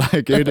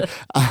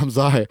 I'm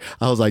sorry.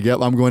 I was like, yep,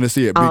 I'm going to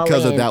see it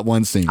because of that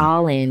one scene.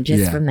 All in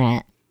just from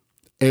that.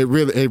 It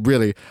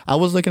really, I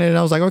was looking at it and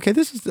I was like, okay,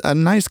 this is a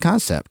nice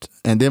concept.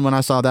 And then when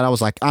I saw that, I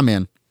was like, I'm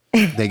in.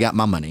 They got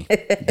my money.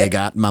 They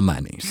got my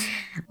monies.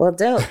 Well,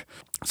 dope.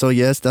 So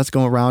yes, that's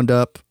going to round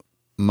up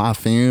my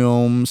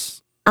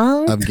films.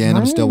 Again,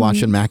 I'm still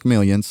watching Mac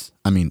Millions.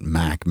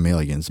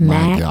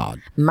 My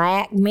God.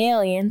 Mac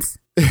Millions.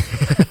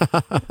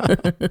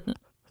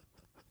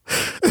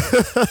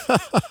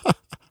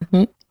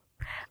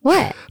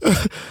 What?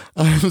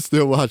 I'm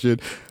still watching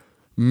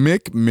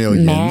Mick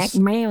Millions. Mac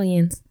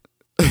Millions.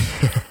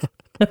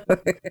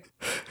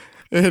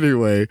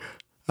 Anyway,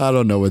 I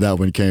don't know where that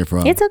one came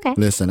from. It's okay.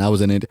 Listen, I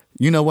was in it.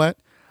 You know what?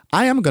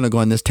 I am going to go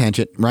on this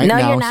tangent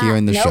now here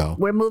in the show.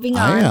 We're moving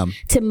on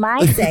to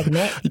my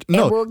segment.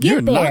 No, and we'll get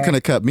you're not going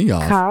to cut me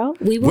off. Carl,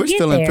 we're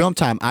still in film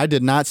time. I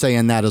did not say,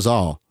 and that is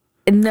all.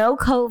 No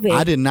COVID.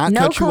 I did not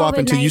cut you off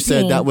until you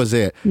said that was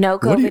it. No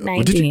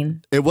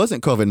COVID-19. It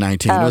wasn't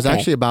COVID-19. It was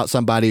actually about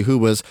somebody who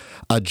was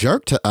a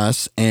jerk to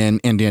us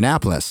in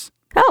Indianapolis.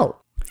 Oh,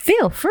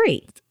 feel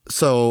free.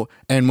 So,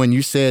 and when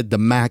you said the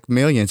Mac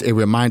Millions, it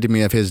reminded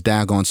me of his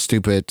daggone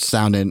stupid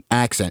sounding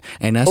accent.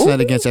 And that's not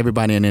against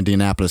everybody in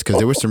Indianapolis, because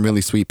there were some really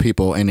sweet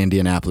people in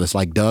Indianapolis.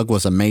 Like, Doug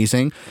was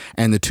amazing.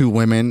 And the two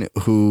women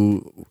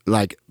who,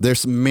 like,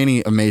 there's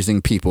many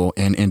amazing people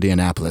in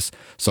Indianapolis.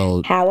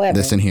 So,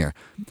 listen here.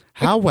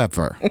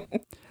 However,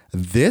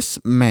 this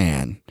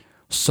man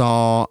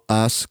saw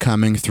us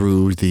coming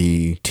through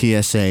the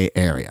TSA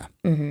area.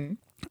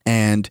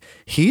 And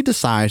he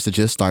decides to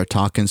just start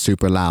talking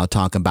super loud,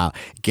 talking about,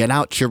 get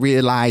out your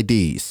real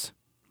IDs.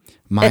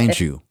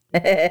 Mind you,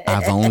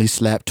 I've only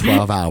slept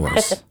 12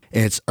 hours.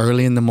 It's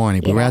early in the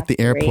morning. We were at the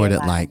airport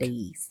at like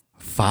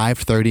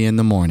 5:30 in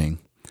the morning.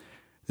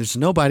 There's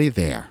nobody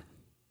there.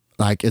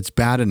 Like, it's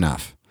bad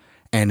enough.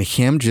 And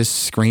him just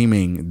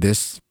screaming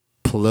this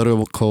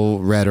political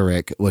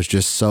rhetoric was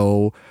just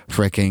so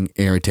freaking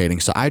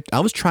irritating. So I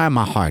was trying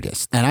my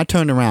hardest. And I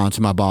turned around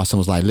to my boss and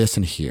was like,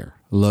 listen here,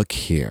 look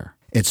here.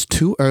 It's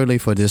too early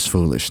for this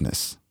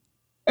foolishness.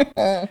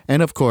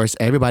 And of course,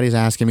 everybody's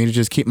asking me to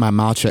just keep my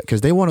mouth shut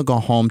because they want to go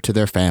home to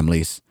their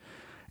families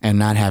and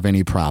not have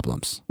any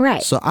problems.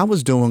 Right. So I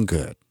was doing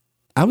good.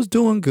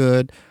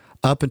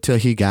 Up until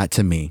he got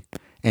to me.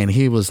 And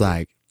he was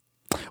like,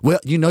 well,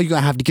 you're going to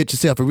have to get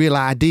yourself a real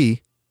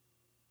ID.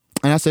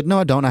 And I said, no,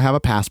 I don't. I have a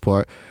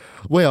passport.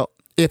 Well,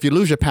 if you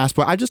lose your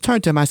passport, I just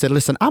turned to him. I said,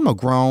 listen, I'm a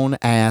grown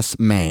ass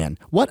man.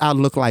 What I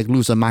look like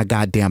losing my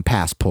goddamn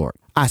passport?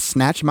 I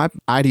snatched my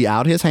ID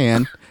out of his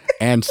hand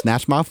and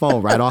snatched my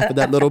phone right off of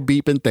that little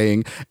beeping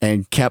thing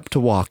and kept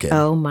walking.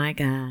 Oh my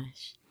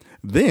gosh.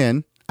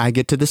 Then I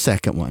get to the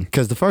second one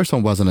because the first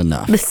one wasn't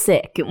enough. The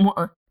second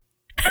one.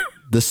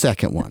 The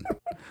second one.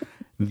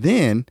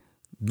 Then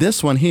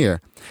this one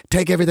here,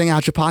 take everything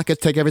out your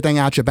pockets, take everything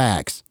out your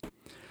bags.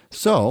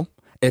 So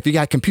if you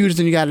got computers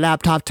and you got a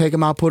laptop, take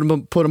them out, put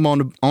them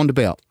on the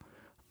belt.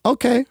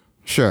 Okay,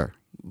 sure.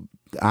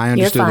 I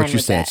understood what you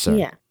said, sir.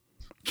 Yeah.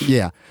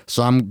 Yeah.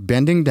 So I'm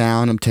bending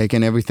down. I'm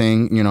taking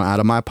everything, out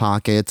of my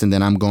pockets, and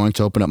then I'm going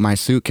to open up my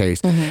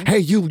suitcase. Mm-hmm. Hey,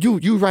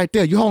 you right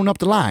there. You holding up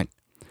the line.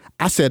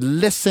 I said,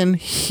 listen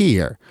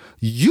here.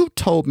 You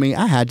told me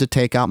I had to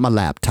take out my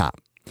laptop.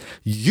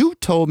 You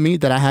told me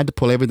that I had to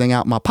pull everything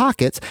out my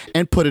pockets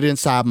and put it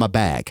inside my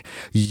bag.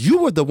 You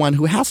were the one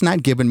who has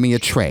not given me a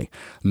tray.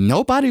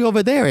 Nobody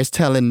over there is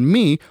telling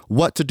me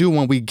what to do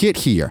when we get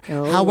here.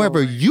 Oh.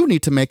 However, you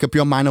need to make up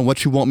your mind on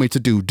what you want me to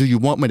do. Do you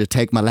want me to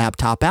take my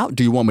laptop out?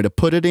 Do you want me to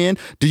put it in?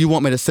 Do you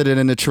want me to sit it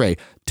in the tray?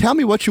 Tell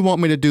me what you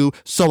want me to do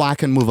so I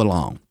can move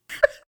along.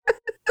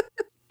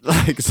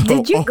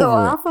 Did you go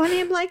off on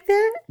him like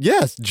that?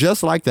 Yes,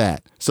 just like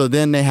that. So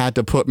then they had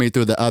to put me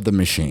through the other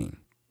machine.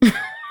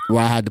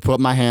 Where I had to put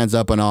my hands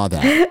up and all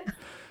that.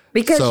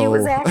 Because you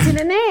was acting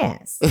an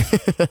ass.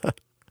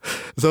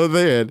 So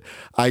then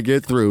I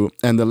get through,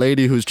 and the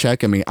lady who's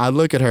checking me, I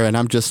look at her and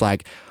I'm just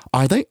like,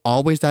 are they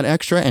always that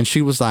extra? And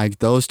she was like,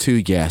 those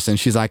two, yes. And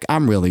she's like,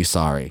 I'm really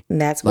sorry.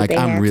 And that's what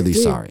I'm really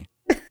sorry.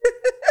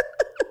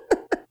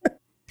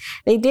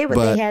 They did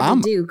what they had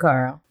to do,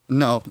 Carl.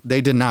 No,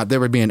 they did not. They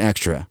were being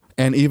extra.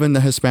 And even the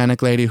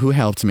Hispanic lady who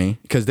helped me,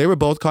 because they were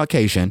both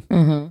Caucasian.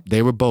 Mm-hmm.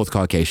 They were both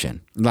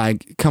Caucasian.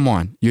 Like, come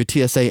on. You're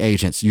TSA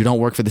agents. You don't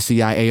work for the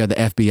CIA or the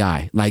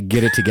FBI. Like,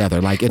 get it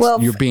together. Like,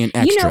 you're being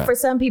extra. For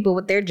some people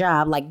with their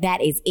job, like,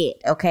 that is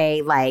it.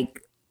 Okay?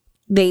 Like,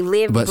 they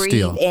live, breathe,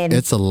 still, and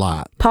it's a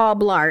lot. Paul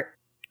Blart.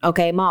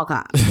 Okay, mall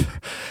cop.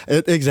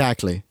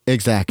 Exactly. They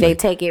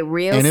take it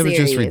real serious. And it was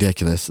just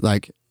ridiculous.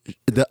 Like,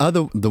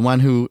 the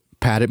one who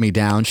patted me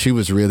down, she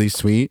was really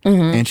sweet.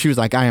 Mm-hmm. And she was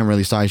like, I am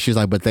really sorry. She's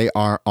like, but they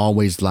are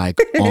always like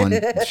on,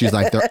 she's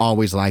like, they're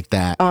always like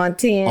that. On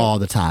 10. All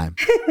the time.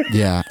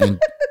 Yeah. And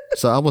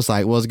so I was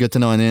like, well, it's good to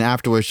know. And then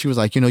afterwards, she was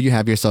like, you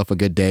have yourself a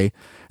good day.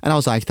 And I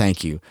was like,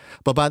 thank you.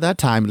 But by that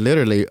time,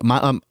 literally,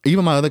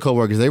 even my other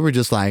coworkers, they were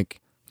just like,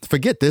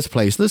 forget this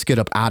place. Let's get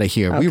up out of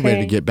here. Okay. We're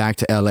ready to get back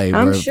to LA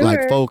where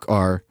black folk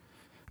are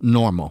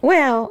normal.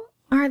 Well,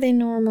 are they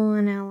normal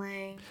in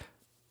LA?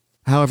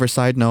 However,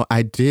 side note,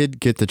 I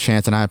did get the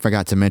chance, and I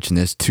forgot to mention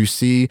this, to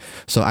see,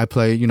 so I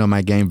play,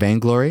 my game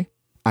Vainglory.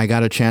 I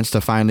got a chance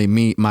to finally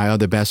meet my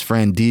other best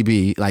friend,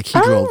 DB. Like, he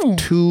drove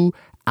 2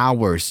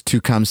 hours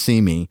to come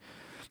see me.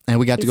 And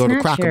we got to go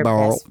to Cracker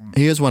Barrel.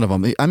 He is one of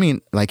them. I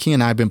mean, like, he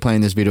and I have been playing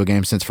this video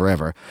game since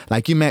forever.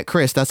 Like, you met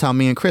Chris. That's how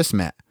me and Chris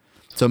met.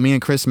 So me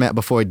and Chris met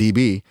before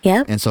DB.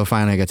 Yep. And so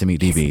finally I got to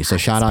meet DB. So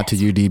shout out to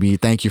you, DB.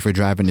 Thank you for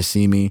driving to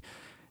see me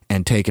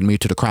and taking me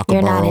to the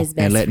Cracker Barrel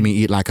and letting me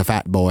eat like a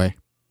fat boy.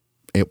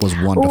 It was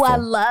wonderful. Oh, I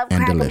love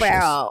Cracker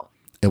Barrel.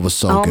 It was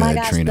so good, Trina. Oh my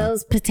gosh,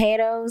 those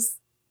potatoes,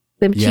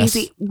 them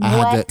cheesy.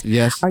 What?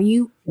 Yes. Are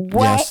you?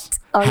 What? Yes.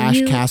 Are Hash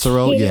you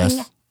casserole. kidding?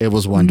 Yes. It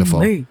was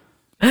wonderful. It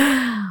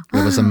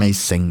was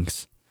amazing.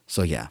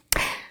 So yeah.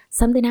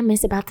 Something I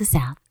miss about the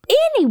South.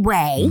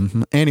 Anyway.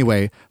 Mm-hmm.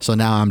 Anyway, so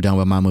now I'm done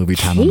with my movie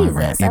time and my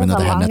rant, even though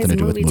they had nothing to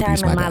do with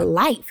movies. My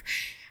life.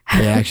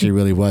 It actually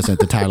really wasn't.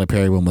 The Tyler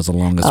Perry one was the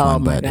longest one. Oh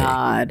my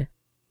God.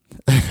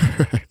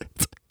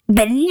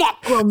 The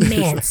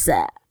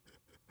necromancer.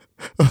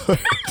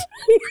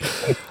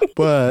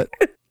 But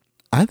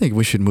I think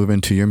we should move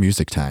into your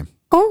music time.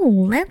 Oh,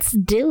 let's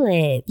do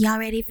it. Y'all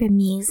ready for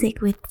music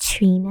with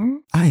Trina?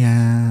 I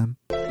am.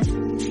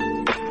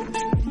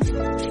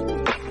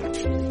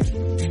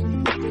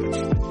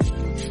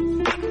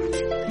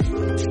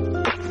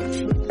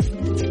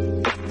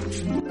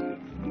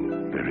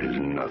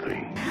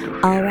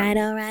 All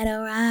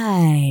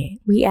right.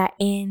 We are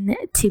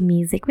into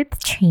music with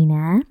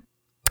Trina.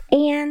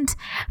 And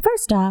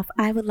first off,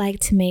 I would like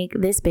to make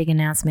this big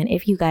announcement.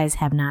 If you guys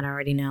have not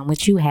already known,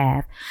 which you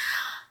have,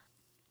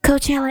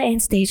 Coachella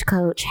and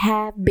Stagecoach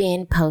have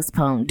been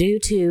postponed due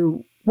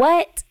to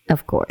what?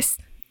 Of course,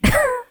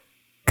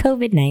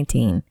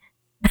 COVID-19.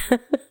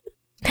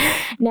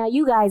 Now,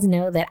 you guys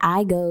know that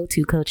I go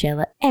to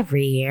Coachella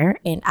every year,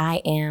 and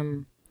I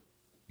am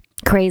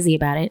crazy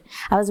about it.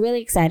 I was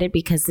really excited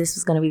because this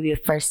was going to be the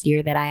first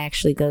year that I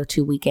actually go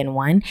to weekend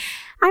one.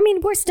 I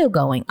mean, we're still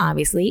going,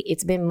 obviously.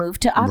 It's been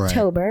moved to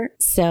October. Right.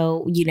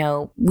 So,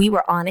 we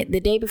were on it the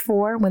day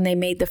before when they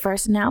made the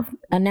first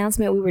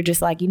announcement. We were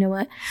just like, you know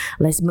what?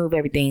 Let's move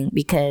everything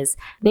because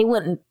they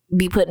wouldn't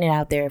be putting it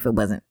out there if it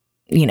wasn't,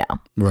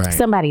 right.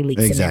 Somebody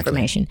leaked some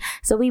information.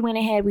 So we went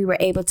ahead. We were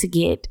able to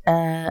get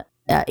an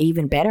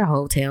even better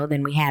hotel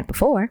than we had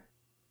before.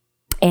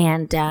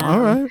 And all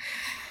right.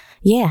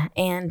 Yeah.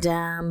 And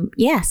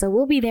so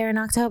we'll be there in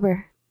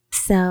October.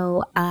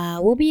 So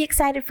we'll be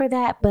excited for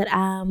that. But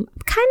kind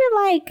of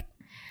like,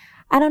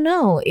 I don't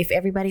know if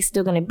everybody's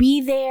still going to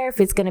be there, if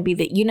it's going to be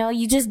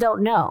you just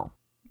don't know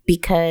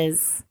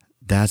because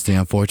That's the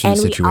unfortunate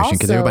situation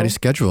because everybody's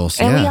schedules.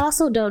 And we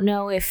also don't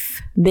know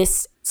if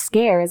this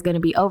scare is going to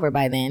be over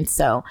by then.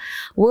 So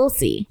we'll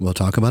see. We'll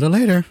talk about it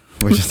later.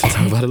 We're just going to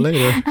talk about it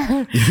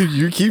later.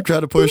 You keep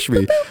trying to push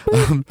me.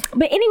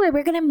 But anyway,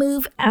 we're going to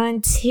move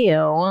on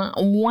to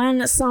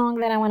one song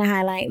that I want to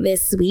highlight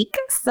this week.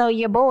 So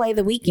your boy,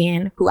 The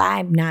Weeknd, who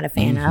I'm not a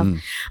fan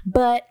of,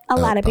 but a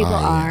lot of people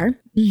are.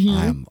 Mm-hmm.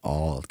 I'm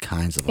all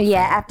kinds of a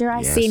Yeah, fan. after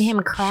I seen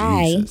him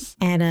cry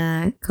at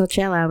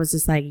Coachella, I was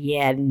just like,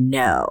 yeah,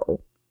 no.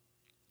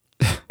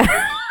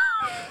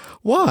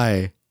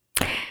 Why?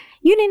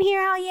 You didn't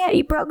hear how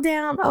he broke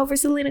down over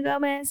Selena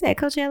Gomez at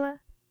Coachella?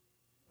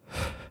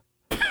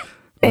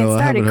 No,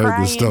 I haven't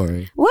heard the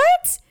story.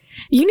 What?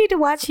 You need to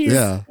watch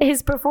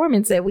his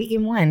performance at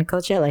Weekend 1,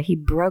 Coachella. He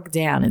broke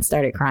down and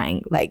started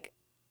crying. Like,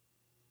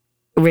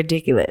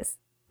 ridiculous.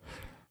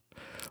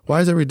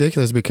 Why is it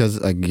ridiculous? Because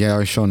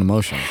Gary's showing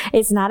emotion.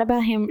 It's not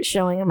about him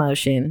showing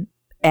emotion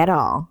at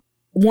all.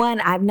 One,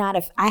 I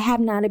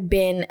have not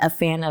been a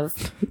fan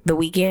of The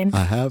Weeknd.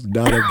 I have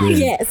not been.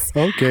 Yes.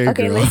 Okay,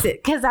 girl. Listen,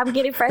 because I'm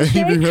getting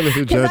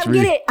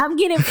frustrated. I'm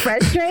getting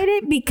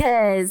frustrated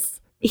because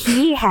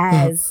he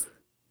has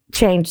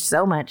changed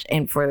so much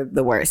and for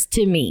the worse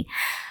to me.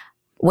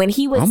 When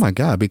he was... Oh my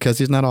God, because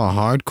he's not all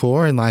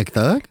hardcore and like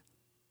thug?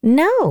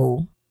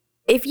 No.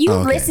 If you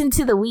listen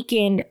to The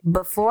Weeknd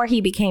before he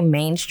became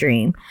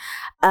mainstream,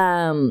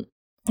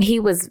 he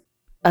was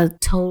a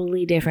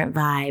totally different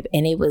vibe,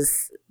 and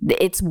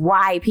it's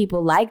why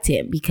people liked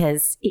him,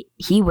 because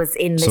he was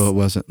in this. So it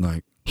wasn't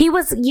like he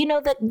was,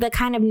 the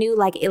kind of new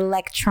like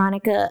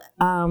electronica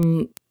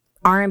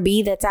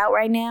R&B that's out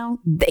right now.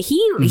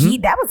 He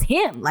that was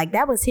him, like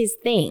that was his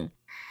thing,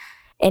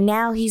 and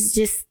now he's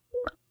just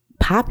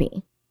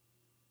poppy.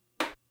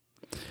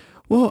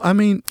 Well, I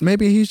mean,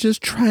 maybe he's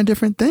just trying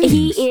different things.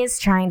 He is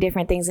trying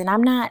different things, and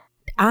I'm not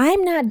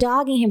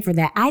dogging him for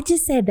that. I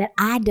just said that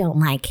I don't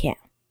like him.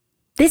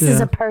 This is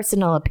a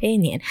personal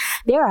opinion.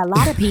 There are a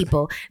lot of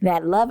people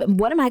that love him.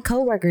 One of my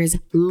coworkers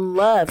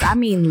loves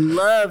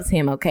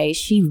him, okay?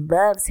 She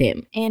loves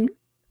him. And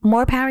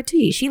more power to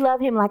you. She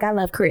loves him like I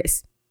love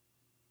Chris.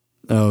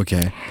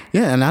 Okay.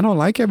 Yeah, and I don't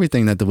like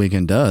everything that The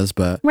Weeknd does,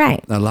 but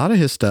a lot of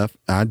his stuff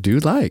I do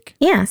like.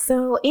 Yeah,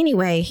 so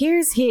anyway,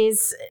 here's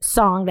his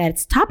song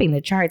that's topping the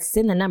charts. It's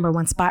in the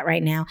 #1 spot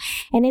right now,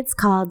 and it's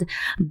called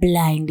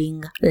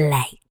Blinding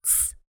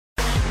Lights.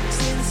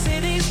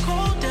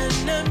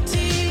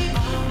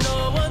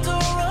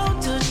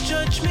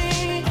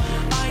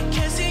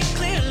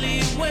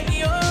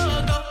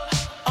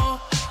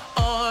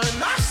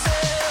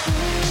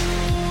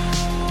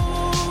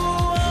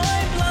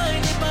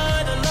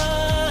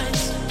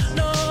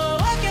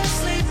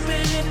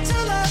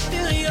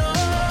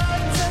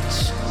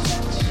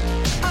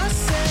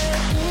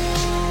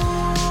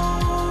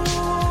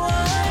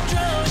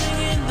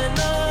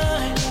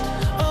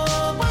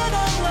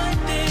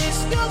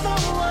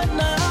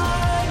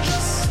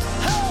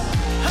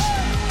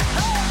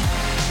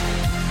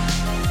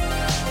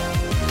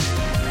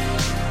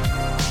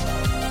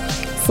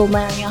 So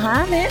there you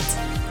have it.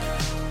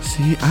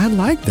 See, I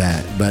like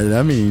that, but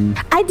I mean,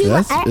 I do.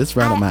 It's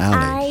right up my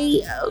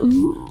alley.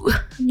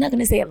 I'm not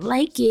gonna say I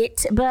like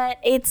it, but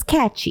it's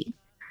catchy.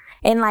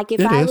 And like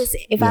if I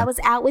was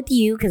out with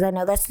you, because I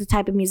know that's the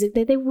type of music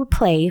that they would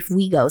play if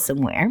we go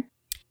somewhere,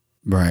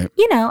 right?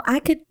 I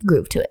could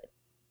groove to it.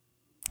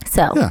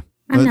 So yeah,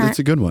 it's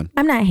a good one.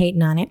 I'm not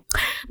hating on it.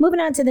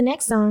 Moving on to the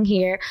next song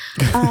here,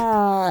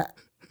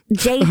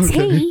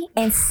 JT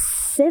and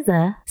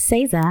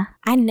SZA.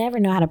 I never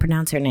know how to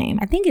pronounce her name.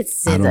 I think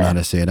it's SZA. I don't know how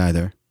to say it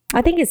either.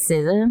 I think it's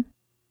SZA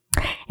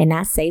and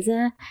not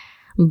SZA,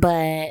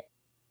 but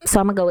so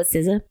I'm gonna go with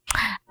SZA.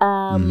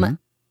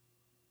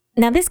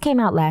 Now this came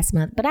out last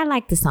month, but I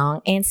like the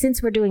song, and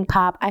since we're doing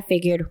pop, I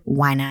figured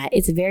why not?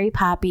 It's very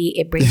poppy.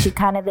 It brings you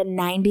kind of the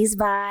 90s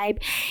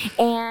vibe,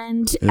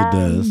 and it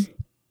does.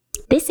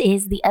 This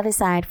is The Other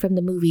Side from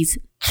the movie's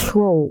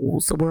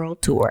Trolls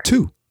World Tour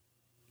 2.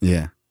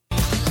 Yeah.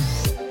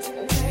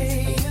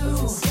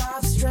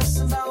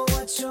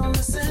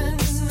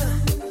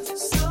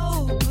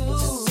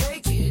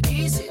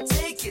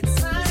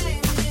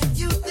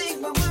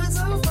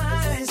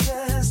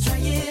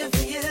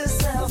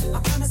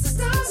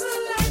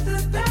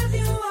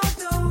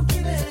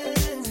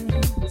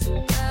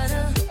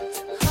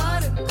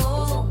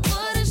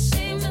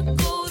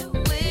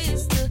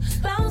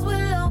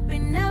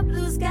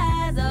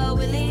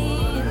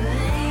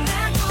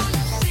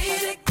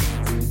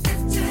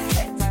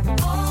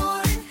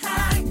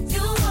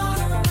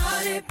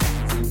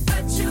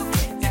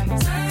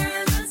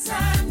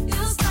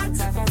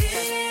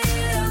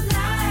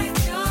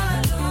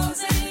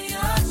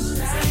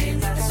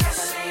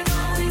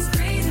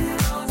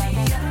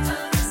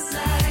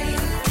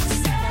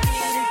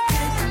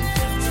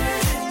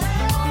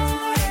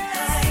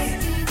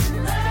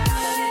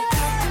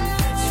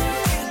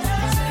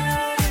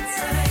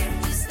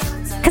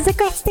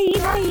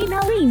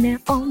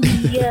 On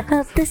the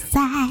other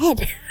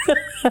side.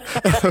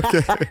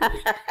 Okay.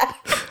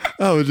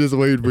 I was just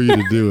waiting for you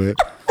to do it.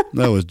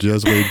 I was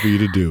just waiting for you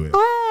to do it.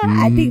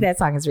 I think that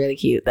song is really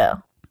cute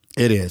though.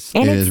 It is.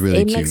 And it is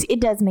really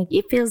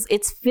cute.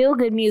 It's feel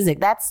good music.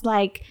 That's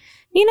like,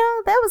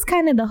 that was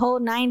kind of the whole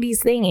 90s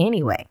thing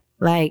anyway.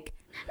 Like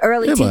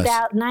early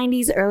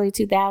 90s, early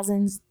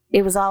 2000s.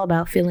 It was all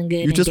about feeling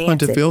good. You just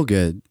want to feel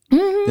good.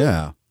 Mm-hmm.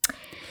 Yeah.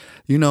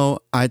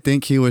 I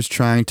think he was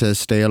trying to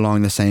stay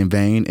along the same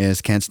vein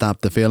as Can't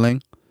Stop the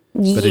Feeling.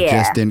 But it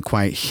just didn't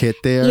quite hit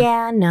there.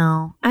 Yeah,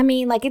 no. I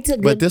mean, like, it's a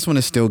good... But this one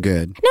is still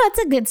good. No, it's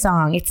a good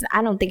song.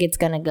 I don't think it's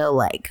going to go,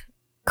 like,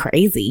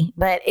 crazy,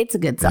 but it's a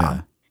good song.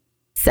 Yeah.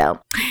 So,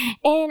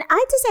 and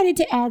I decided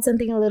to add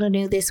something a little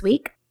new this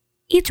week.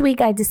 Each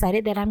week, I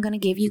decided that I'm going to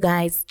give you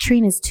guys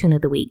Trina's Tune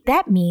of the Week.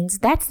 That means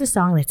that's the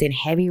song that's in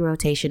heavy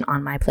rotation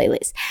on my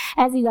playlist.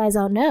 As you guys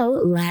all know,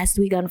 last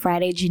week on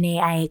Friday, Jhené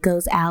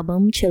Aiko's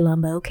album,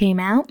 Chilombo, came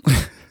out.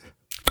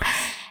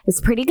 It's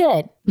pretty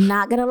good.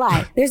 Not going to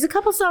lie. There's a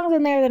couple songs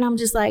in there that I'm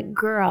just like,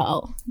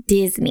 girl,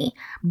 Disney.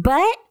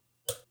 But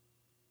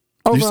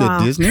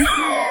overall... You said Disney?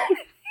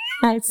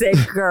 I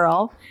said,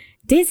 girl,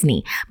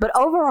 Disney. But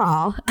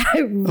overall,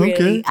 I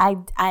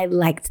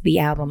liked the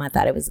album. I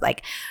thought it was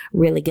like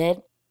really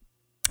good.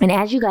 And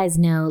as you guys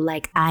know,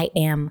 like I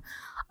am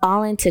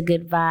all into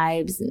good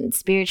vibes and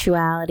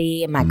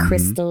spirituality and my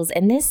crystals.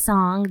 And this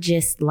song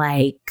just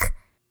like,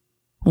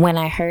 when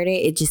I heard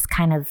it, it just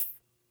kind of,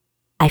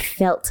 I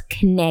felt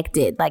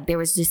connected. Like there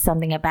was just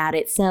something about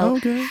it. So,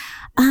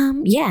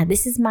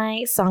 this is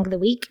my song of the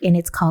week and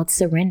it's called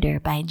Surrender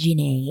by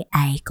Jhené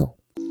Aiko.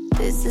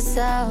 This is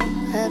how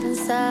heaven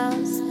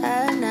sounds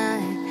at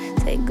night.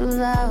 Take a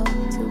vow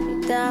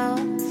to be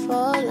down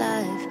for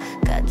life.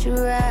 Got you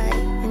right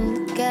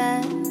in the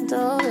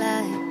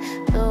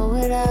candlelight. Blow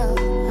it out,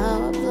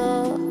 how I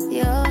blow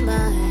your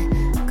mind.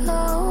 Go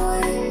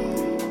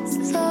away,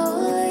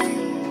 slowly,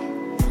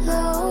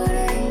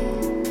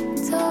 floating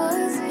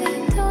towards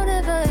me. Don't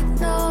ever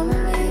ignore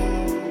me.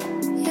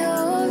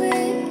 You'll be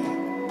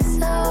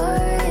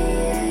sorry.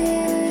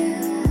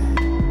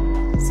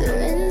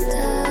 Surrender.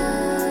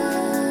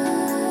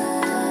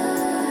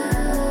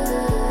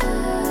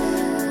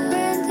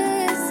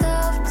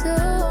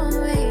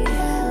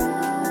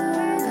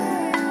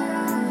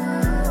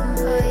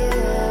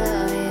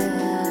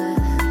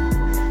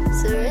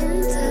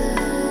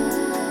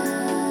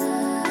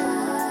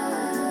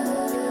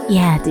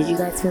 Yeah, did you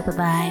guys feel the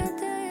vibe?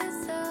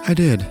 I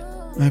did.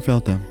 I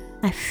felt them.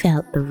 I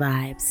felt the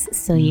vibes.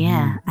 So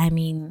yeah, I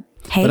mean,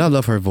 hey. But I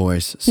love her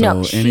voice.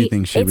 So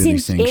anything she really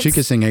sings. She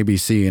could sing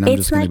ABC and I'm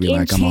just going to be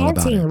like, I'm all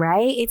about it.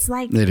 Right? It's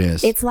like, it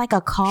is. It's like a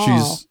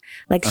call.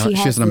 She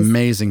has an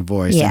amazing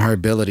voice and her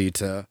ability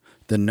to,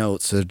 the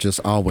notes are just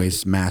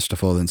always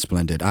masterful and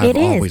splendid. I've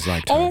always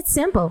liked her. And it's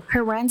simple.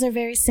 Her runs are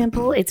very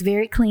simple. It's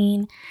very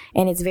clean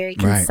and it's very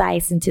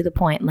concise and to the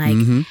point. Like,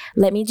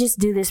 let me just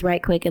do this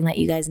right quick and let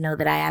you guys know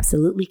that I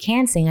absolutely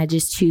can sing. I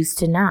just choose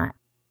to not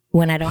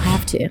when I don't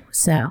have to.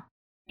 So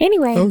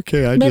anyway.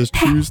 Okay, I just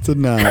choose to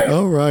not.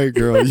 All right,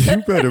 girl.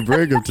 You better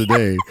bring them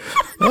today.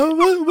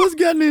 What's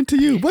gotten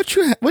into you? What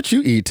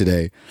you eat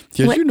today?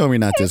 Because you know me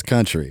not this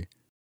country.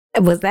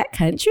 Was that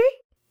country?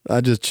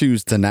 I just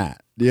choose to not.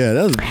 Yeah,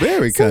 that was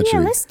very country. Yeah,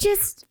 let's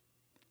just...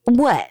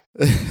 What?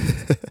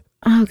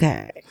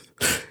 Okay.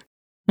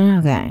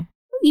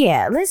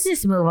 Yeah, let's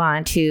just move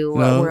on to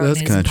world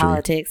news and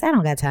politics. I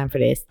don't got time for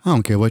this. I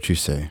don't care what you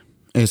say.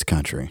 It's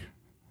country.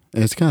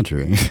 It's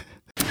country.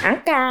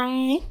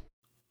 Okay.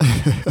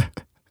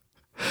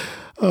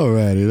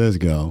 Alrighty, let's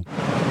go.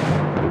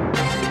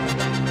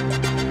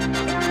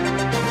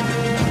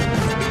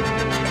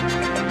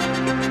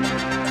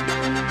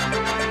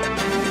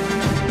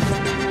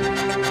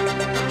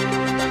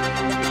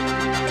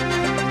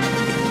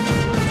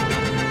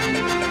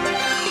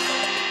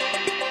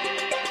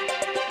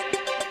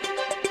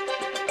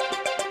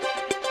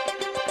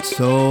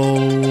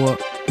 So,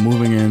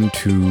 moving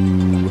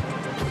into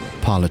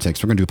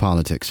politics. We're going to do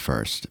politics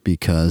first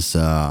because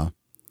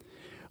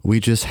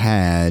we just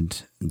had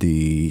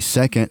the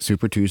second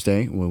Super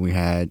Tuesday when we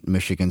had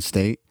Michigan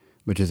State,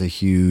 which is a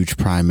huge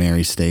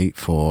primary state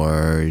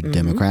for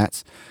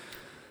Democrats.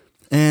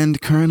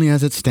 And currently,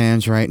 as it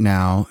stands right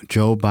now,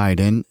 Joe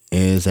Biden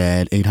is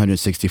at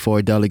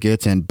 864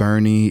 delegates and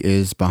Bernie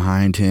is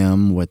behind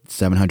him with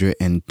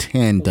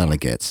 710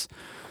 delegates.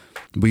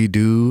 We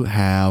do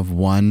have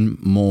we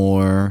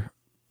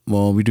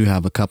do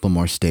have a couple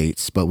more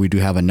states, but we do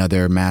have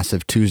another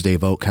massive Tuesday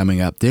vote coming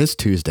up this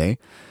Tuesday.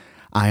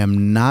 I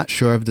am not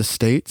sure of the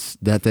states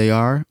that they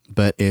are,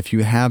 but if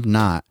you have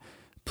not,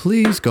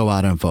 please go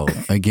out and vote.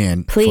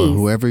 Again, for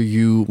whoever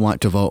you want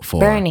to vote for.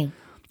 Bernie.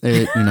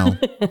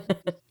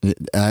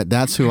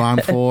 That's who I'm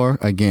for,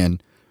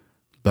 again.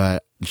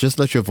 But just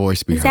let your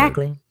voice be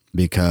heard.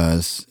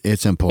 Because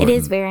it's important. It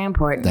is very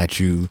important. That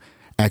you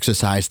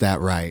exercise that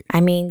right. I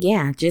mean,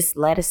 yeah, just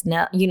let us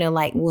know,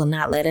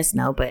 not let us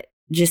know, but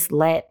just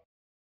let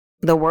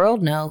the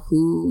world know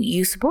who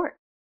you support.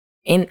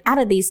 And out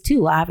of these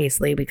two,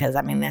 obviously, because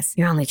I mean, that's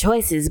your only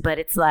choices, but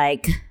it's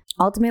like,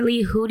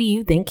 ultimately, who do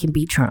you think can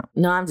beat Trump?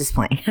 No, I'm just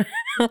playing.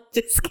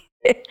 Just kidding.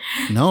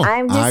 No,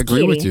 I'm just I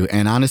agree with kidding. you.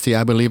 And honestly,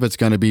 I believe it's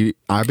going to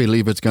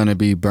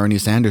be Bernie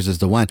Sanders is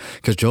the one,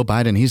 because Joe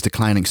Biden, he's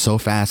declining so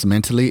fast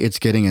mentally. It's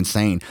getting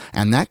insane.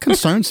 And that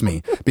concerns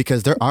me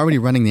because they're already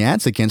running the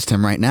ads against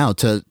him right now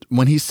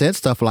when he said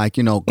stuff like,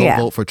 go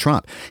vote for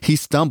Trump. He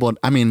stumbled.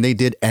 I mean, they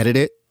did edit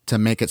it to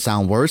make it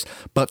sound worse,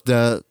 but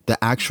the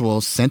actual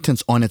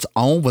sentence on its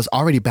own was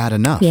already bad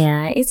enough.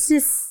 Yeah, it's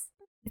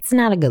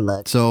not a good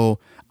look. So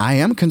I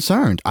am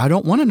concerned. I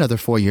don't want another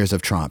 4 years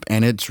of Trump.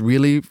 And it's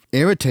really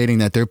irritating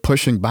that they're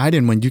pushing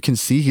Biden when you can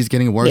see he's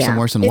getting worse and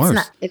worse and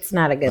worse. It's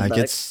not a good look.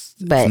 It's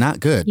not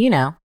good.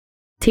 To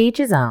each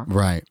his own.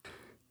 Right.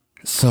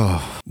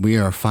 So we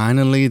are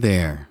finally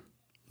there.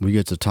 We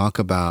get to talk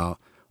about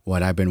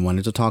what I've been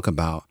wanting to talk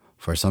about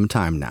for some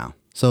time now.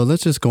 So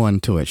let's just go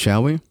into it,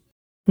 shall we?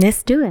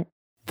 Let's do it.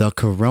 The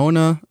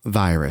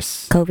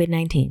coronavirus.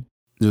 COVID-19.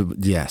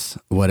 Yes.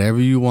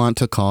 Whatever you want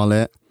to call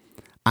it.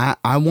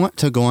 I want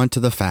to go into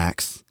the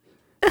facts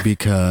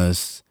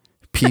because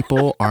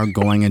people are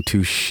going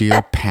into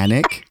sheer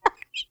panic.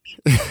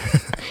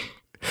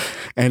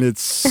 And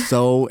it's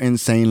so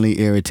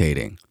insanely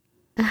irritating.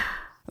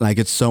 Like,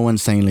 it's so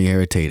insanely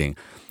irritating.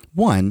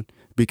 One,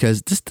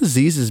 because this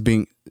disease is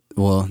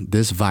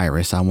this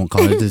virus, I won't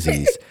call it a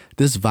disease.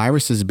 This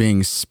virus is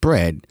being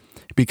spread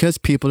because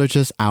people are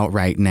just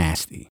outright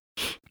nasty.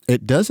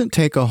 It doesn't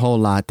take a whole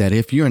lot that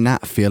if you're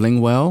not feeling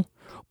well,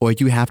 or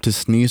you have to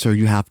sneeze or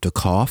you have to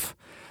cough,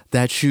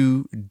 that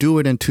you do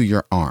it into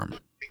your arm.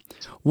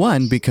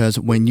 One, because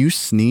when you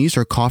sneeze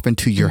or cough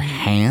into your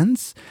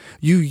hands,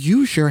 you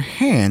use your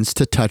hands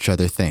to touch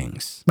other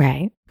things.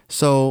 Right.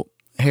 So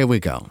here we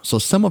go. So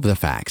some of the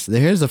facts.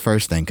 Here's the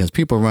first thing, because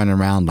people run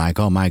around like,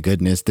 oh my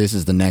goodness, this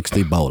is the next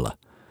Ebola.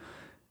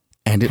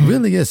 And it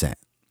really isn't.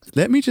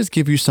 Let me just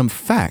give you some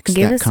facts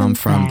that come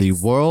from the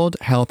World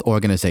Health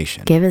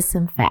Organization. Give us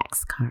some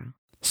facts, Carl.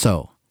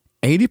 So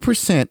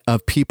 80%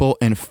 of people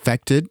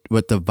infected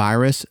with the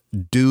virus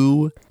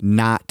do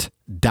not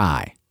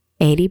die.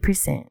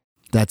 80%.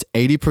 That's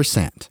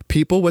 80%.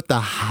 People with the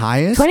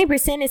highest...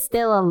 20% is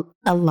still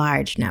a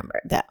large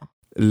number, though.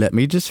 Let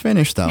me just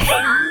finish, though.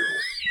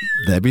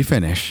 Let me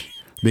finish.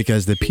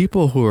 Because the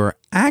people who are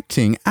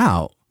acting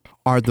out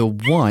are the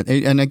one...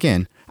 And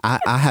again,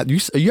 I have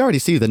you already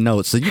see the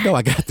notes, so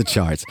I got the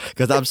charts,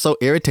 because I'm so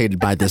irritated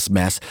by this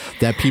mess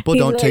that people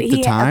don't take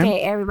the time.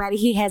 Okay, everybody,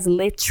 he has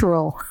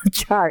literal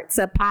charts,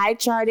 a pie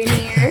chart in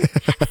here.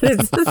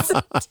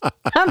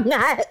 I'm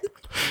not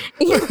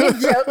even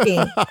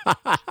joking.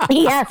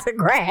 He has the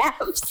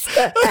graphs.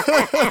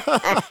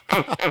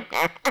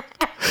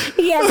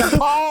 He has a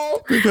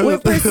poll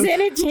with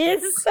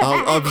percentages.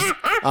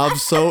 I'm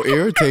so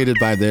irritated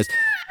by this.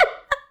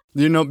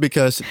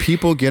 Because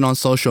people get on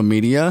social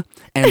media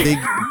and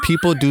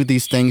people do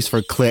these things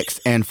for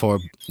clicks and for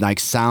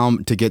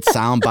to get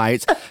sound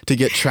bites, to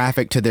get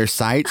traffic to their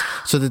sites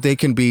so that they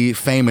can be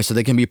famous, so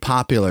they can be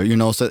popular,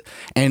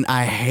 and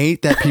I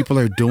hate that people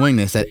are doing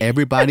this, that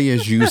everybody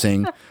is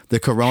using the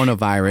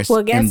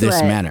coronavirus in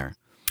this manner.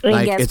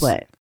 And guess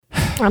what?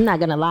 I'm not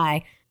going to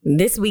lie.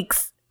 This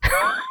week's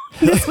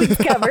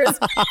covers.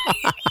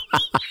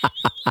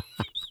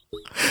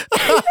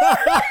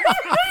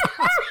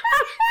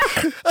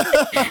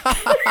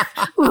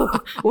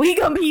 We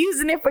gonna be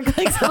using it for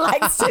clicks and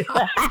likes too.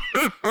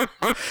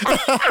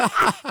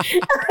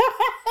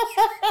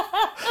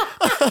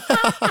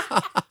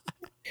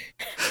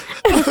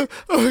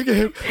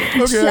 Okay,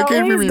 I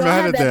can't be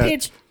mad at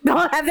that.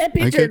 Don't have that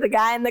picture of the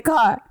guy in the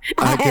car.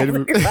 I can't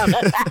even be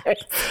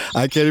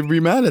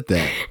mad at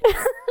that.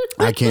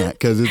 I can't,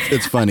 because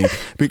it's funny.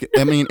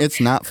 I mean, it's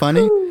not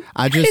funny.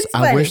 I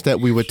wish that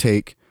we would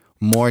take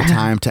more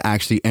time to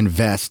actually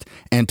invest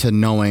into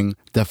knowing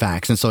the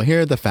facts. And so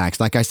here are the facts.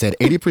 Like I said,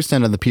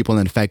 80% of the people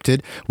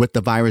infected with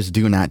the virus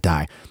do not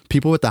die.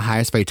 People with the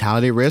highest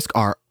fatality risk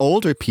are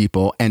older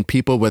people and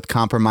people with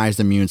compromised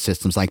immune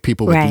systems, like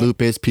people with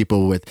lupus,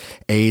 people with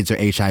AIDS or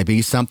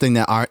HIV, something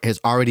that is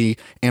already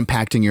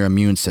impacting your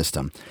immune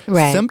system.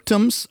 Right.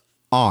 Symptoms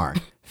are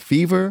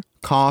fever,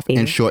 cough,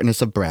 and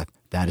shortness of breath.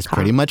 That is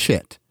pretty much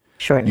it.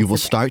 You will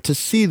start to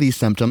see these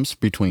symptoms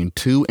between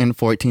 2 and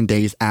 14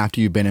 days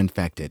after you've been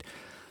infected.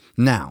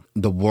 Now,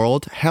 the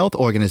World Health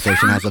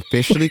Organization has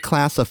officially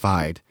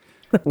classified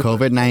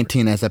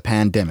COVID-19 as a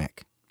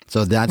pandemic.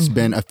 So that's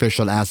been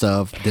official as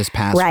of this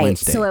past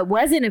Wednesday. So it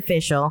wasn't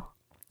official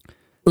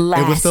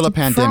It was still a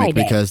pandemic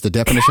Friday. because the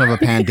definition of a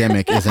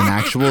pandemic is an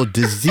actual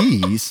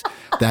disease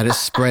that is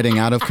spreading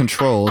out of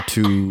control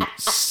to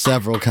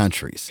several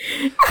countries.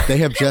 They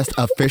have just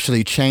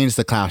officially changed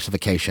the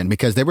classification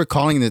because they were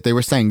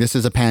saying this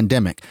is a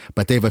pandemic,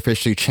 but they've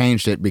officially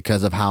changed it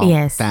because of how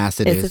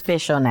fast it is. It's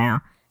official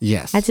now.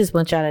 Yes. I just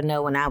want y'all to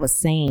know, when I was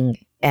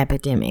saying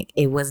epidemic,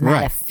 it was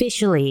not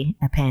officially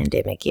a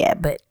pandemic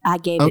yet, but I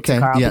gave it to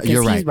Carl because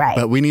he's right.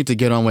 But we need to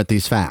get on with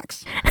these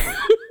facts.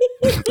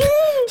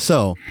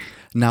 So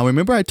now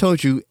remember I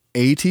told you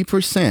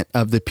 80%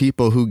 of the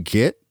people who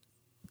get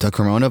the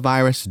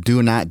coronavirus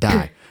do not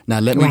die. Now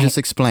let me just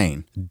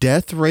explain.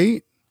 Death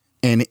rate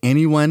in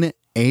anyone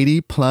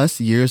 80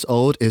 plus years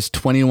old is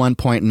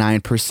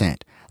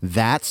 21.9%.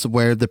 That's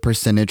where the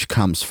percentage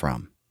comes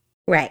from.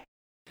 Right.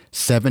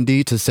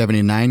 70 to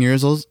 79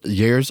 years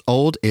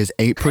old is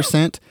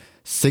 8%.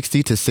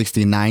 60 to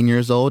 69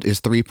 years old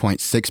is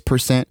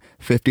 3.6%.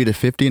 50 to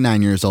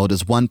 59 years old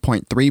is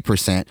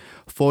 1.3%.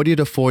 40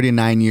 to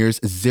 49 years,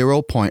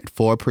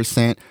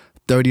 0.4%.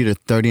 30 to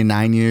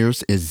 39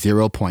 years is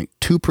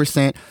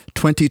 0.2%.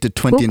 20 to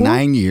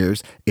 29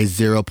 years is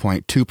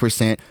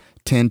 0.2%.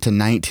 10 to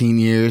 19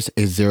 years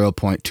is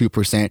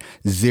 0.2%.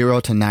 0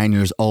 to 9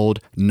 years old,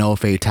 no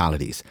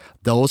fatalities.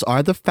 Those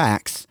are the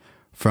facts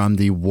from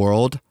the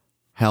World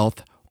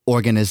Health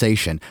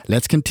Organization.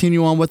 Let's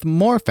continue on with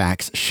more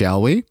facts,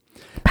 shall we?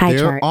 Pie There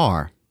chart.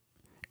 are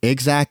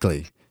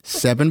exactly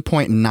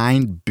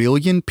 7.9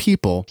 billion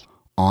people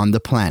on the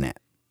planet.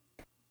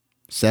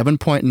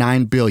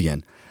 7.9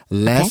 billion.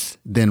 Less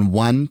than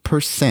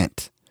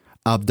 1%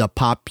 of the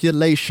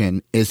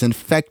population is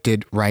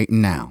infected right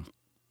now.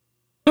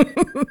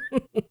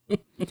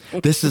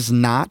 This is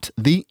not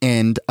the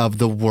end of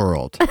the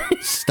world.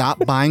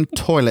 Stop buying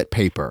toilet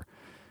paper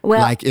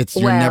like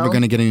you're never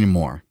going to get any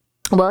more.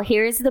 Well,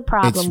 here's the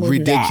problem It's with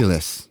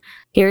ridiculous. that.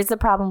 Here's the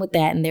problem with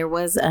that. And there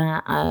was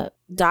a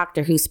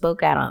doctor who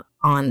spoke out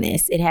on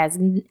this. It has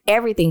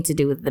everything to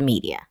do with the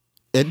media.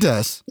 It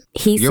does.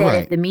 He You're said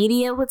right. if the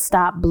media would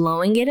stop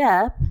blowing it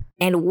up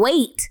and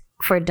wait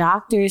for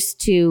doctors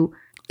to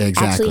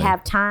actually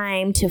have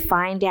time to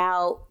find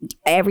out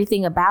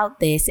everything about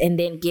this and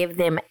then give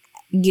them,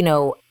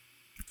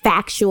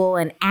 factual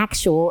and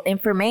actual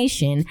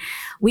information,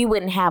 we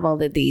wouldn't have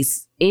all of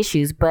these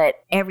issues. But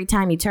every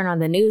time you turn on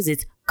the news,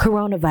 it's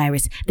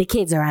coronavirus. The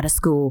kids are out of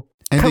school.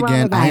 And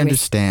again, I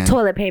understand.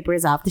 Toilet paper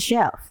is off the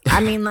shelf. I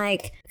mean,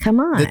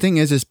 come on. The thing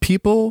is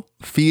people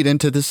feed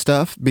into this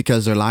stuff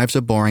because their lives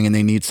are boring and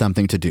they need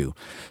something to do.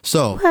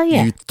 So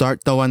you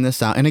start throwing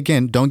this out. And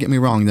again, don't get me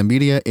wrong. The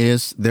media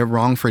they're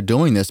wrong for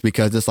doing this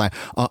because it's like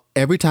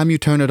every time you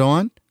turn it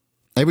on,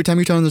 every time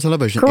you turn on the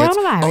television,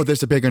 it's,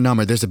 there's a bigger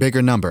number. There's a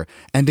bigger number.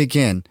 And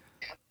again,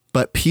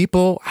 but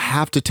people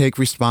have to take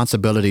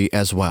responsibility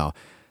as well.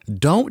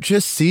 Don't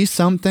just see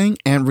something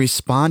and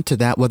respond to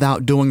that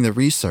without doing the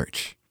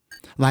research.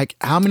 Like,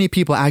 how many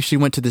people actually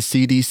went to the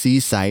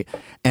CDC site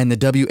and the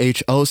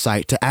WHO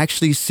site to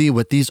actually see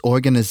what these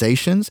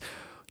organizations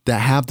that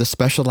have the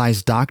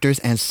specialized doctors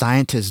and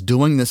scientists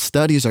doing the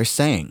studies are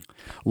saying?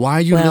 Why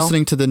are you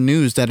listening to the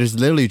news that is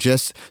literally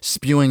just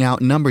spewing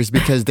out numbers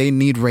because they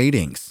need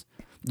ratings?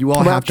 You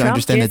all have to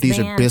understand that these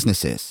are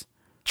businesses.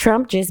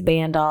 Trump just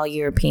banned all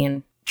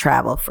European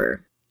travel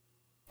for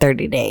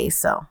 30 days,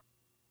 so.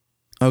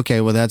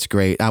 Okay, well, that's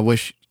great.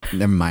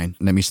 Never mind.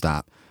 Let me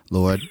stop.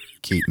 Lord,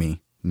 keep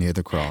me near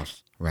the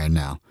cross right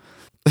now.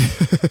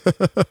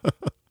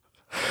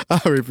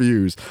 I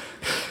refuse.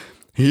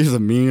 He's a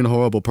mean,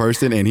 horrible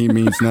person, and he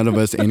means none of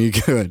us any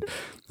good.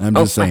 I'm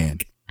just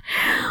saying.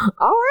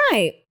 All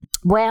right.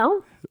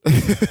 Well,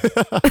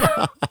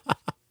 I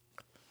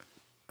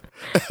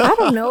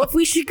don't know if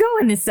we should go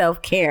into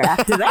self-care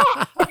after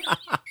that.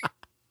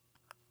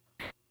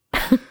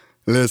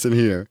 Listen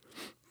here.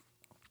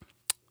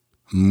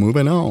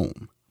 Moving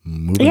on.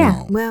 Moving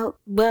on.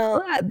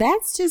 Well,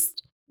 that's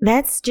just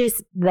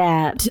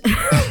that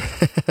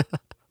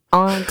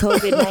on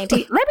COVID-19.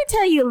 Let me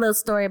tell you a little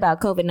story about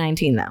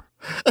COVID-19, though.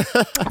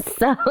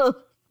 So,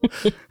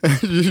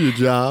 your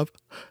job?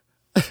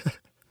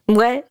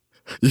 What?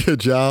 Your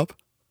job?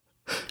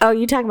 Oh,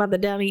 you talking about the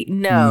dummy?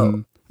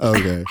 No.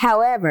 Okay.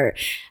 However,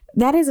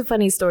 that is a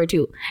funny story,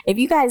 too. If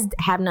you guys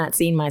have not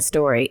seen my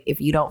story,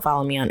 if you don't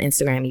follow me on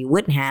Instagram, you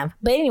wouldn't have.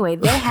 But anyway,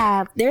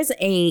 there's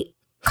a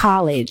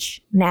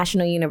college,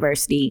 National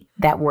University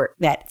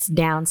that's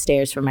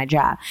downstairs from my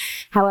job.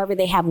 However,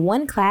 they have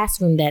one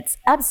classroom that's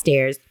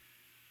upstairs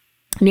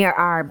near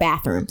our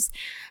bathrooms.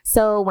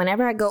 So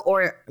whenever I go,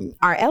 or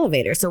our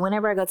elevator, so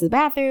whenever I go to the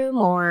bathroom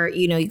or,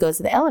 you go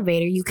to the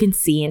elevator, you can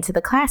see into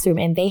the classroom,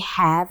 and they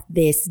have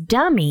this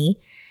dummy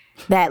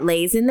that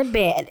lays in the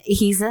bed.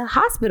 He's a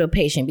hospital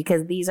patient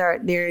because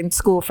they're in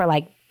school for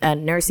like a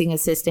nursing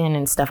assistant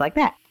and stuff like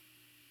that.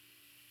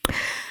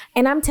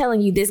 And I'm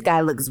telling you, this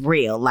guy looks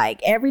real. Like,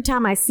 every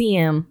time I see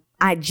him,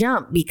 I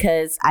jump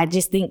because I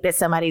just think that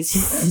somebody's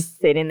just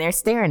sitting there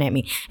staring at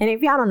me. And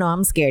if y'all don't know,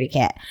 I'm a scaredy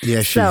cat.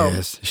 Yeah, she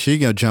is. She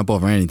gonna jump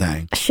over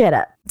anything. Shut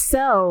up.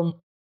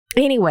 So,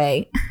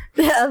 anyway,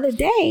 the other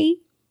day,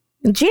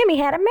 Jimmy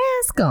had a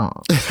mask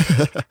on.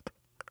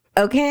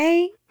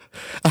 Okay?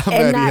 I'm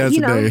glad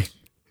he has today.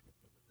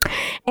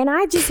 And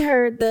I just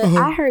heard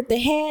the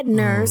head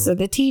nurse or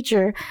the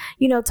teacher,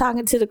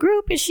 talking to the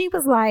group, and she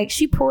was like,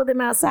 she pulled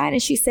them outside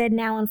and she said,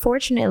 now,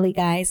 unfortunately,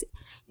 guys,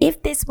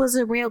 if this was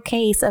a real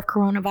case of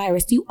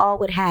coronavirus, you all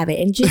would have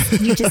it. And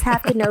you just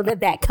have to know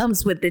that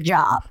comes with the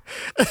job.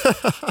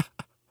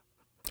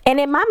 And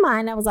in my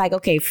mind, I was like,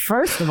 okay,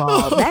 first of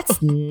all,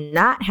 that's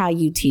not how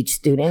you teach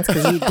students,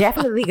 because you're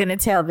definitely going to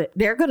tell that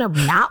they're going to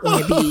not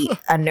want to be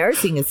a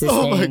nursing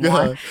assistant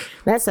anymore. God.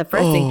 That's the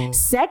first thing.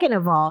 Second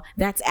of all,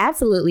 that's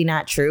absolutely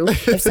not true.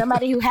 If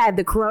somebody who had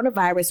the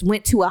coronavirus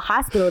went to a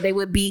hospital, they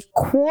would be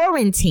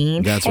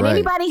quarantined. That's and right.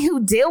 Anybody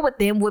who deal with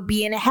them would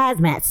be in a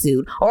hazmat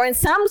suit or in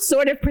some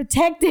sort of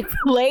protective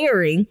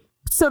layering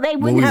so they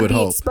would not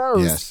be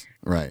exposed. Yes,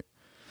 right.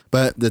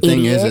 But the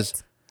thing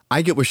is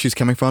I get where she's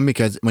coming from,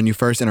 because when you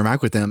first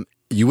interact with them,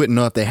 you wouldn't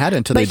know if they had it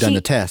until they'd done the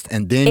test,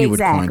 and then you would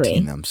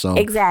quarantine them. So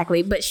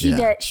exactly. But she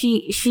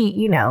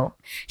you know,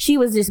 she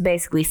was just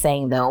basically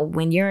saying, though,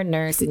 when you're a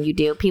nurse and you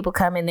deal, people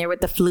come in there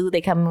with the flu,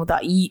 they come in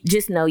without,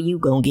 just know you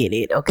gonna get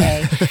it.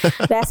 Okay.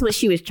 That's what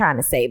she was trying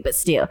to say, but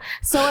still.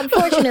 So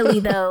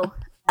unfortunately, though,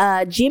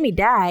 Jimmy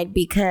died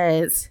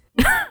because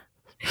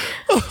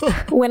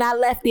when I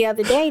left the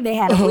other day, they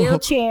had a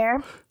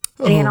wheelchair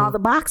and all the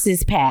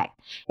boxes packed.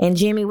 And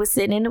Jimmy was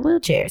sitting in the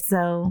wheelchair,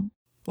 so...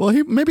 Well,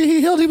 maybe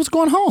he was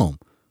going home.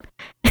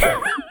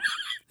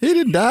 He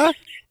didn't die.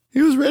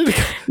 He was ready to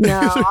go.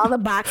 No, all the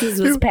boxes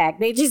was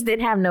packed. They just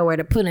didn't have nowhere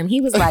to put him. He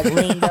was like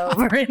leaned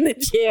over in the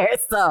chair,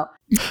 so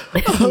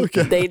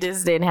they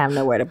just didn't have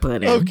nowhere to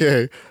put him.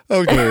 Okay,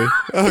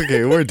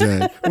 we're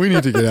done. We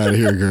need to get out of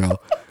here,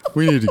 girl.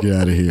 We need to get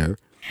out of here.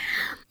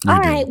 All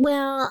right,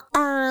 well,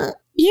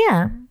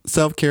 yeah.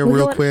 Self-care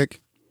real quick.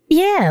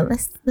 Yeah,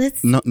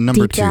 let's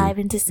number deep dive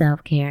into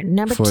self-care.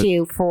 Number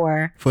two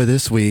for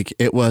this week,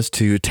 it was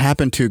to tap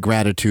into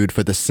gratitude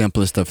for the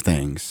simplest of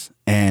things.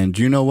 And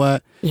you know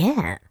what?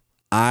 Yeah.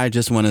 I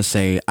just want to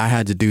say I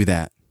had to do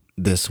that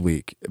this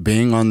week.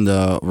 Being on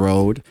the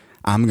road,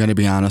 I'm going to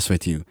be honest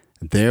with you.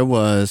 There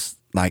was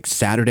like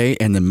Saturday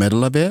in the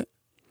middle of it,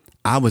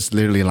 I was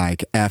literally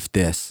like, F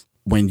this.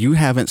 When you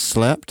haven't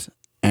slept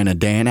in a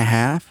day and a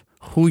half,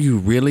 who you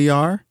really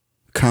are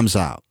comes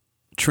out.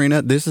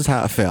 Trina, this is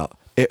how it felt.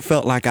 It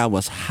felt like I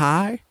was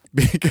high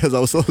because I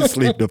was so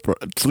sleep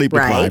deprived.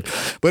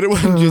 Right. But it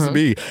wasn't just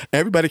me.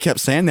 Everybody kept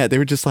saying that. They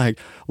were just like,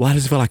 why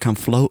does it feel like I'm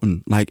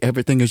floating? Like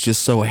everything is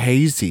just so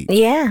hazy.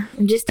 Yeah,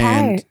 I'm just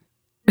tired.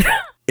 And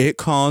it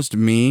caused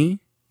me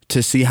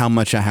to see how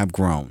much I have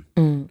grown.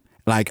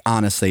 Like,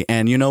 honestly.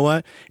 And you know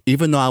what?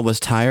 Even though I was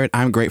tired,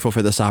 I'm grateful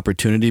for this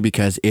opportunity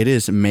because it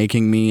is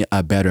making me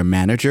a better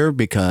manager,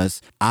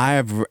 because I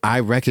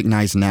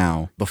recognize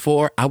now,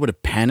 before I would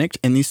have panicked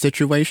in these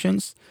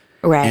situations.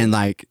 Right. And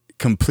like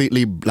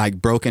completely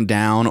like broken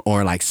down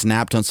or like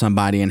snapped on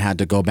somebody and had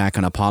to go back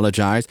and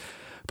apologize.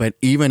 But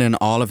even in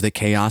all of the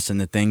chaos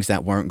and the things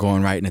that weren't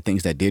going right and the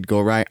things that did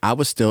go right, I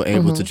was still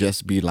able to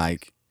just be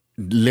like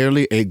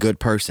literally a good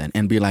person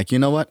and be like, you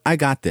know what? I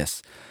got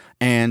this.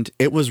 And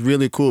it was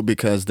really cool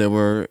because there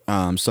were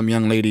some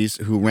young ladies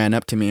who ran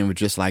up to me and were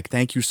just like,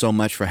 thank you so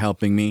much for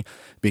helping me,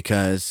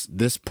 because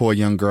this poor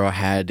young girl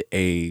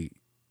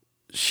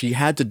she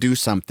had to do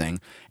something,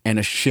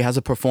 and she has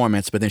a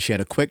performance, but then she had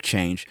a quick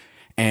change,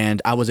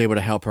 and I was able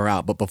to help her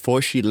out. But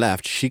before she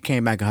left, she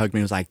came back and hugged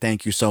me and was like,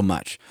 thank you so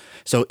much.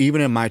 So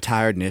even in my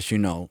tiredness, you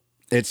know,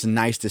 it's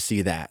nice to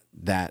see that.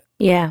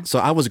 Yeah. So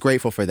I was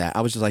grateful for that.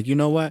 I was just like, you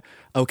know what?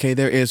 Okay,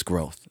 there is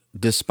growth.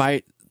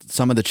 Despite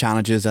some of the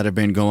challenges that have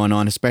been going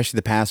on, especially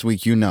the past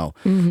week,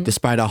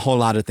 despite a whole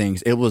lot of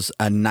things, it was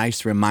a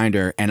nice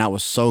reminder. And I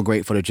was so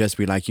grateful to just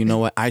be like, you know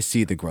what? I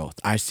see the growth.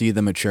 I see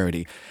the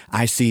maturity.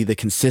 I see the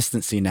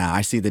consistency now.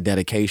 I see the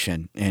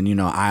dedication. And, you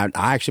know, I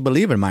actually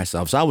believe in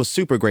myself. So I was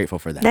super grateful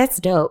for that. That's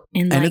dope.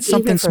 And it's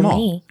something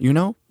small, you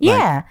know?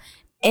 Yeah.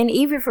 And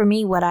even for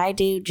me, what I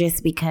do,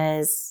 just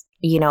because,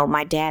 you know,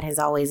 my dad has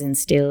always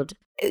instilled,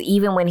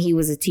 even when he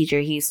was a teacher,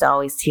 he used to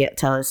always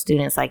tell his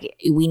students, like,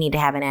 we need to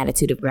have an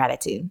attitude of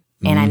gratitude.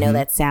 And I know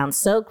that sounds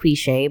so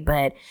cliche,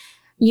 but,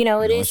 you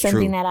know, it is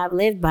something that I've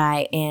lived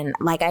by. And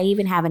like, I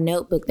even have a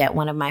notebook that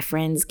one of my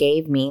friends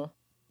gave me.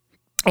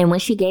 And when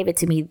she gave it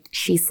to me,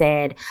 she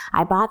said,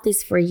 I bought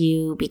this for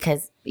you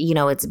because, you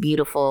know, it's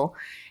beautiful.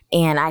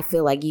 And I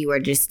feel like you are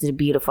just a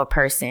beautiful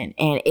person.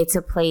 And it's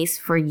a place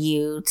for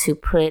you to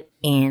put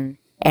in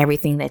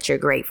everything that you're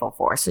grateful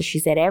for. So she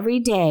said, every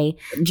day,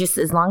 just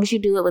as long as you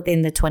do it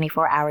within the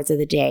 24 hours of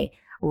the day,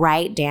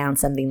 write down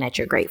something that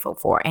you're grateful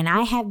for. And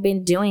I have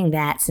been doing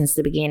that since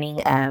the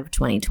beginning of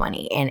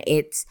 2020. And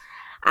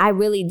I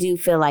really do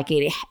feel like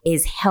it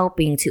is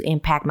helping to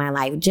impact my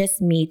life.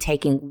 Just me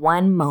taking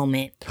one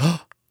moment.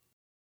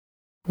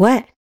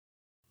 What?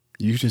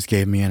 You just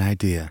gave me an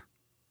idea.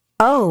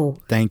 Oh.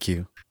 Thank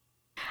you.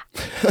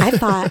 I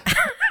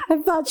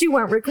thought you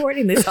weren't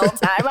recording this whole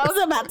time. I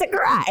was about to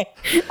cry.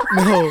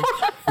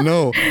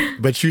 No.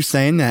 But you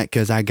saying that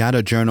because I got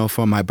a journal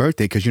for my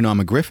birthday because, you know, I'm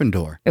a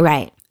Gryffindor.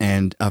 Right.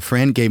 And a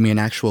friend gave me an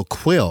actual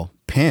quill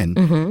pen,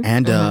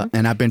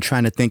 and I've been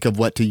trying to think of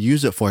what to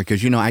use it for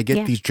because I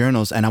get these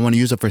journals and I want to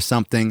use it for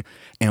something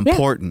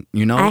important.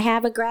 I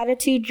have a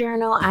gratitude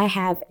journal. I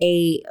have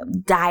a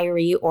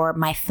diary or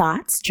my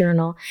thoughts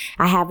journal.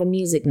 I have a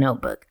music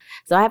notebook.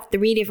 So I have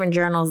 3 different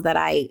journals that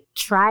I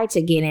try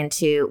to get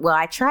into. Well,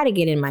 I try to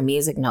get in my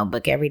music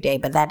notebook every day,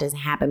 but that doesn't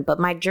happen. But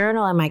my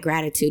journal and my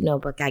gratitude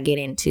notebook, I get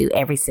into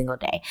every single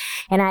day.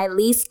 And I at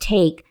least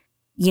take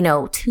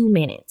 2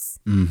 minutes.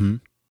 Mm-hmm.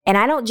 And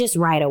I don't just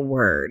write a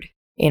word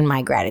in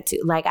my gratitude.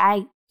 Like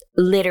I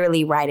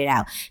literally write it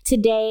out.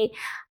 Today,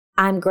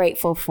 I'm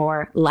grateful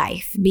for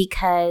life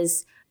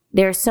because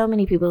there are so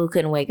many people who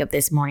couldn't wake up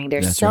this morning.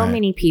 There's so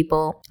many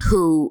people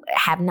who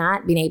have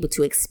not been able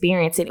to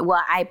experience it.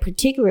 Well, I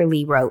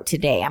particularly wrote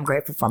today, I'm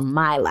grateful for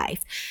my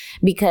life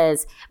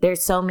because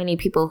there's so many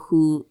people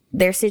who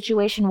their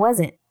situation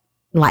wasn't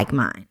like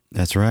mine.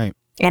 That's right.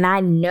 And I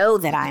know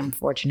that I'm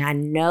fortunate. I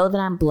know that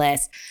I'm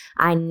blessed.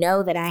 I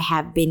know that I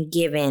have been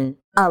given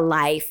a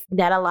life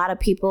that a lot of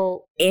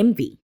people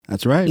envy.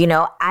 That's right.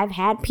 I've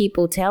had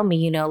people tell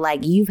me,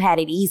 like you've had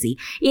it easy.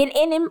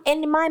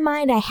 In my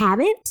mind, I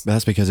haven't.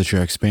 That's because it's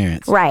your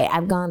experience. Right.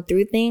 I've gone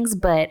through things,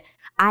 but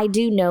I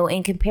do know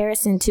in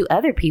comparison to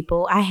other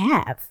people, I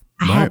have.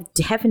 I have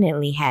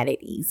definitely had it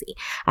easy.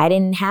 I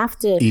didn't have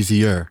to.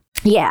 Easier.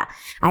 Yeah.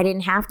 I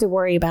didn't have to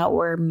worry about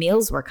where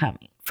meals were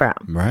coming from.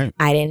 Right.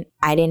 I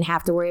didn't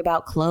have to worry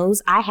about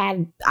clothes. I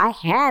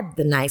had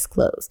the nice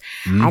clothes.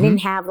 Mm-hmm. I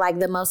didn't have like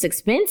the most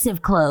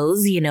expensive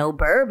clothes,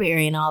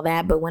 Burberry and all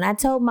that. But when I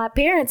told my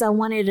parents I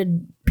wanted a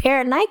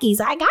pair of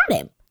Nikes, I got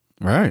them.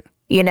 Right.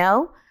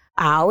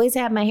 I always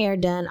had my hair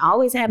done,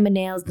 always had my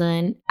nails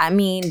done. I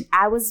mean,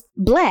 I was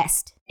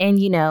blessed. And,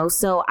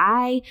 so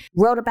I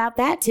wrote about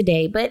that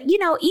today. But,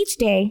 each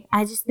day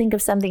I just think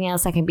of something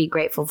else I can be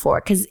grateful for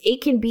because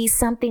it can be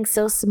something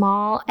so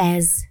small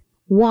as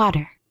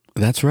water.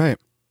 That's right.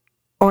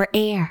 Or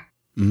air.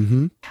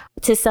 Mm-hmm.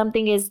 To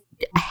something is,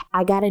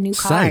 I got a new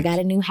car. Sight. I got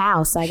a new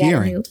house. I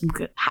Hearing. got a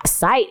new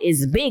sight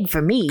is big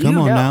for me. Come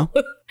on now.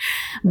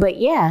 But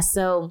yeah,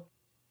 so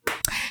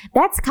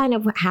that's kind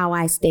of how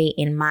I stay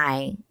in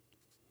my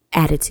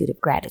attitude of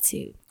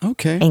gratitude.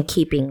 Okay. And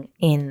keeping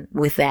in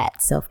with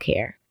that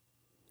self-care.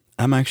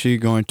 I'm actually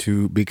going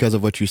to, because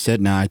of what you said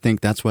now, I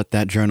think that's what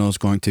that journal is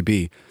going to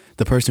be.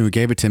 The person who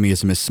gave it to me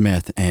is Miss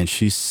Smith, and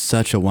she's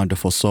such a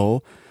wonderful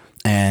soul.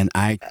 And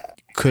I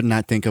could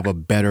not think of a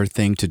better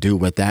thing to do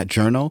with that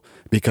journal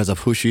because of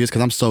who she is,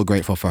 because I'm so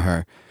grateful for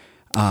her.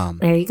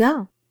 There you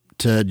go.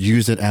 To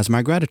use it as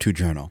my gratitude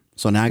journal.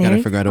 So now I got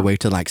to figure out a way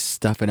to like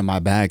stuff it in my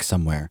bag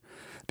somewhere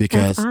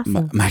because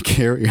awesome. my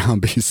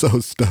carry-on be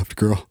so stuffed,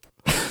 girl.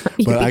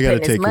 But I got to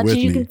take it with me. As much as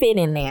you can fit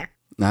in there.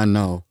 I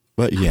know,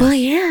 but yes. Well,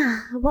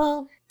 yeah.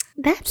 Well,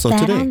 that's that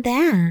today, on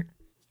that.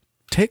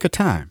 Take a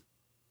time.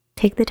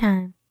 Take the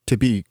time. To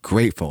be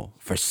grateful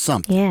for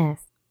something. Yes.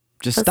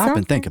 Just stop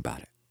and think about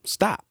it.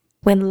 Stop.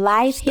 When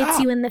life hits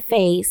you in the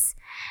face,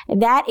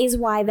 that is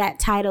why that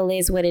title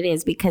is what it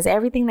is. Because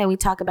everything that we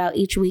talk about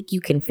each week, you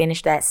can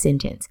finish that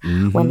sentence.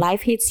 Mm-hmm. When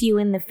life hits you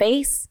in the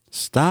face.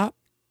 Stop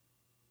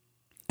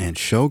and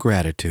show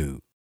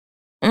gratitude.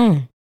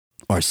 Or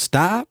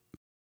stop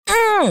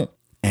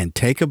and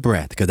take a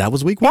breath. Because that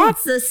was week 1.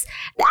 That's a sermon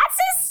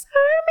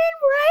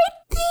right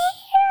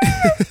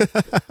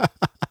there.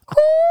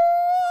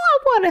 I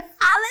want to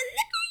hallelujah.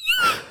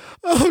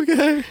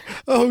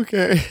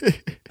 Okay.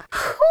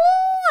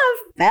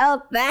 I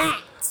felt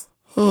that.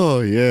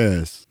 Oh,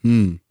 yes.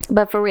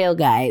 But for real,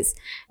 guys,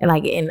 and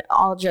like in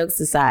all jokes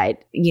aside,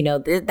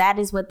 that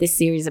is what this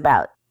series is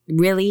about.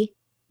 Really,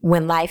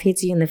 when life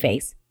hits you in the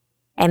face.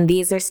 And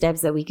these are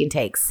steps that we can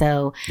take.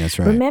 So that's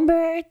right.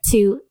 Remember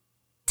to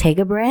take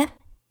a breath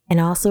and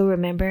also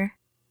remember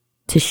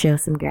to show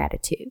some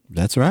gratitude.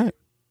 That's right.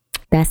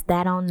 That's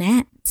that on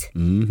that.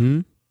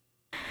 Mm-hmm.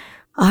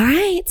 All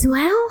right.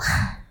 Well,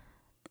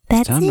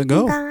 that's time to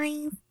go,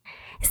 guys.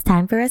 It's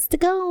time for us to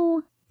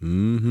go.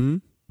 Mm-hmm.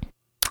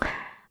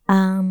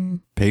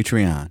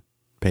 Patreon.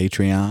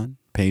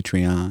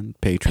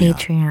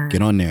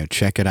 Get on there.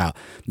 Check it out.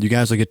 You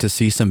guys will get to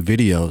see some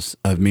videos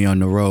of me on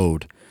the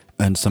road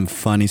and some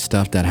funny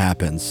stuff that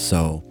happens.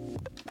 So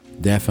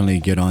definitely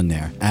get on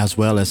there. As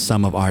well as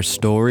some of our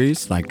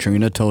stories. Like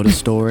Trina told a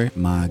story.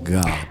 My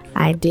God.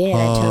 I did.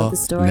 I told the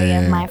story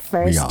of my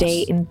first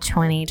date in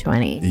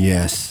 2020.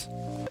 Yes.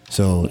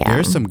 So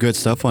there's some good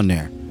stuff on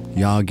there.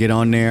 Y'all get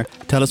on there.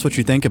 Tell us what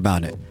you think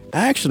about it.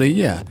 Actually,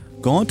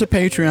 go on to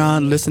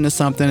Patreon, listen to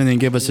something, and then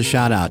give us a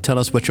shout out. Tell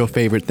us what your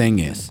favorite thing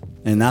is.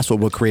 And that's what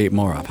we'll create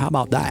more of. How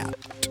about that?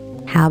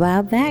 How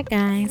about that,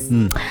 guys?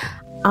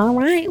 All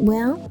right.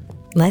 Well,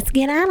 let's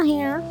get out of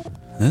here.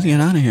 Let's get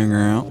out of here,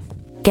 girl.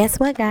 Guess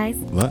what, guys?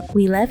 What?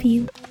 We love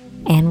you,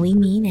 and we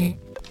mean it.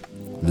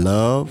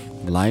 Love,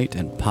 light,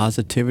 and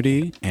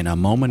positivity, and a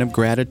moment of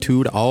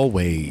gratitude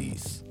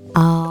always.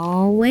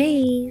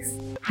 Always.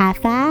 High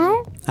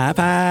five. High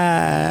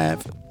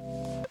five.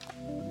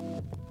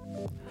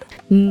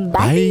 Bye.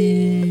 Bye.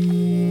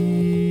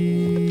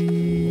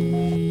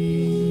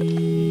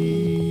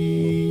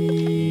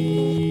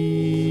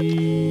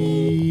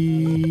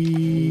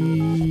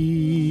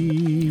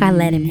 I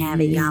let him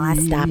have it, y'all. I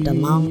stopped a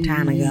long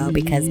time ago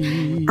because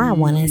I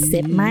want to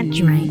sip my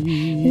drink.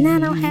 And I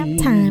don't have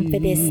time for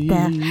this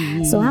stuff.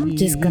 So I'm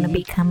just going to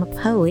become a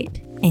poet.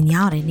 And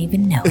y'all didn't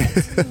even know it.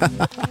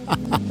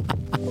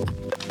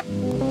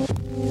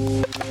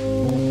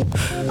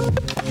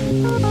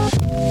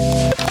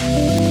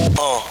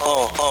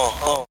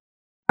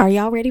 Are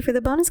y'all ready for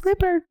the bonus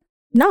clip or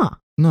no?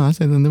 No, I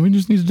said then we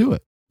just need to do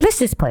it. Let's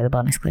just play the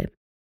bonus clip.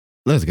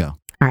 Let's go.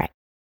 All right.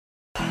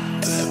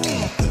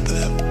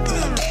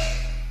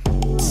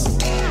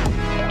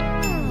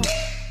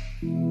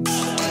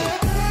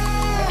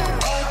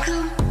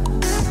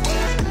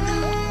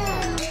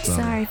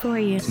 Sorry for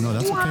you. No,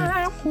 that's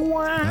okay.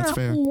 That's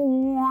fair.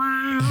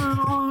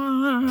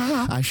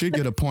 I should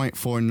get a point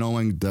for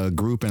knowing the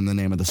group and the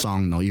name of the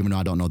song, though, even though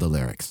I don't know the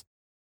lyrics.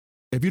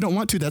 If you don't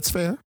want to, that's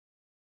fair.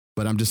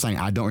 But I'm just saying,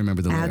 I don't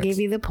remember the lyrics. I'll give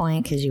you the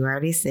point because you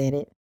already said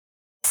it.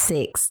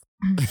 6.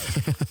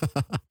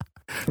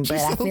 But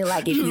I feel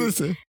like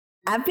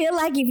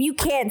if you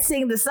can't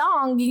sing the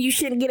song, you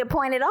shouldn't get a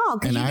point at all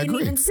because you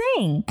didn't even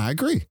sing. I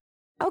agree.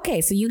 Okay,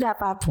 so you got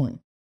 5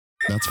 points.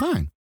 That's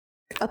fine.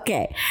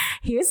 Okay,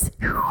 here's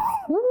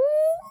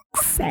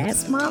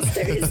Sass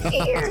Monster is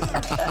here.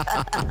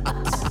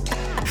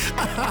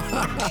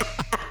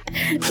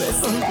 The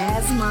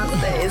Sass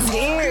Monster is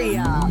here,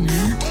 y'all.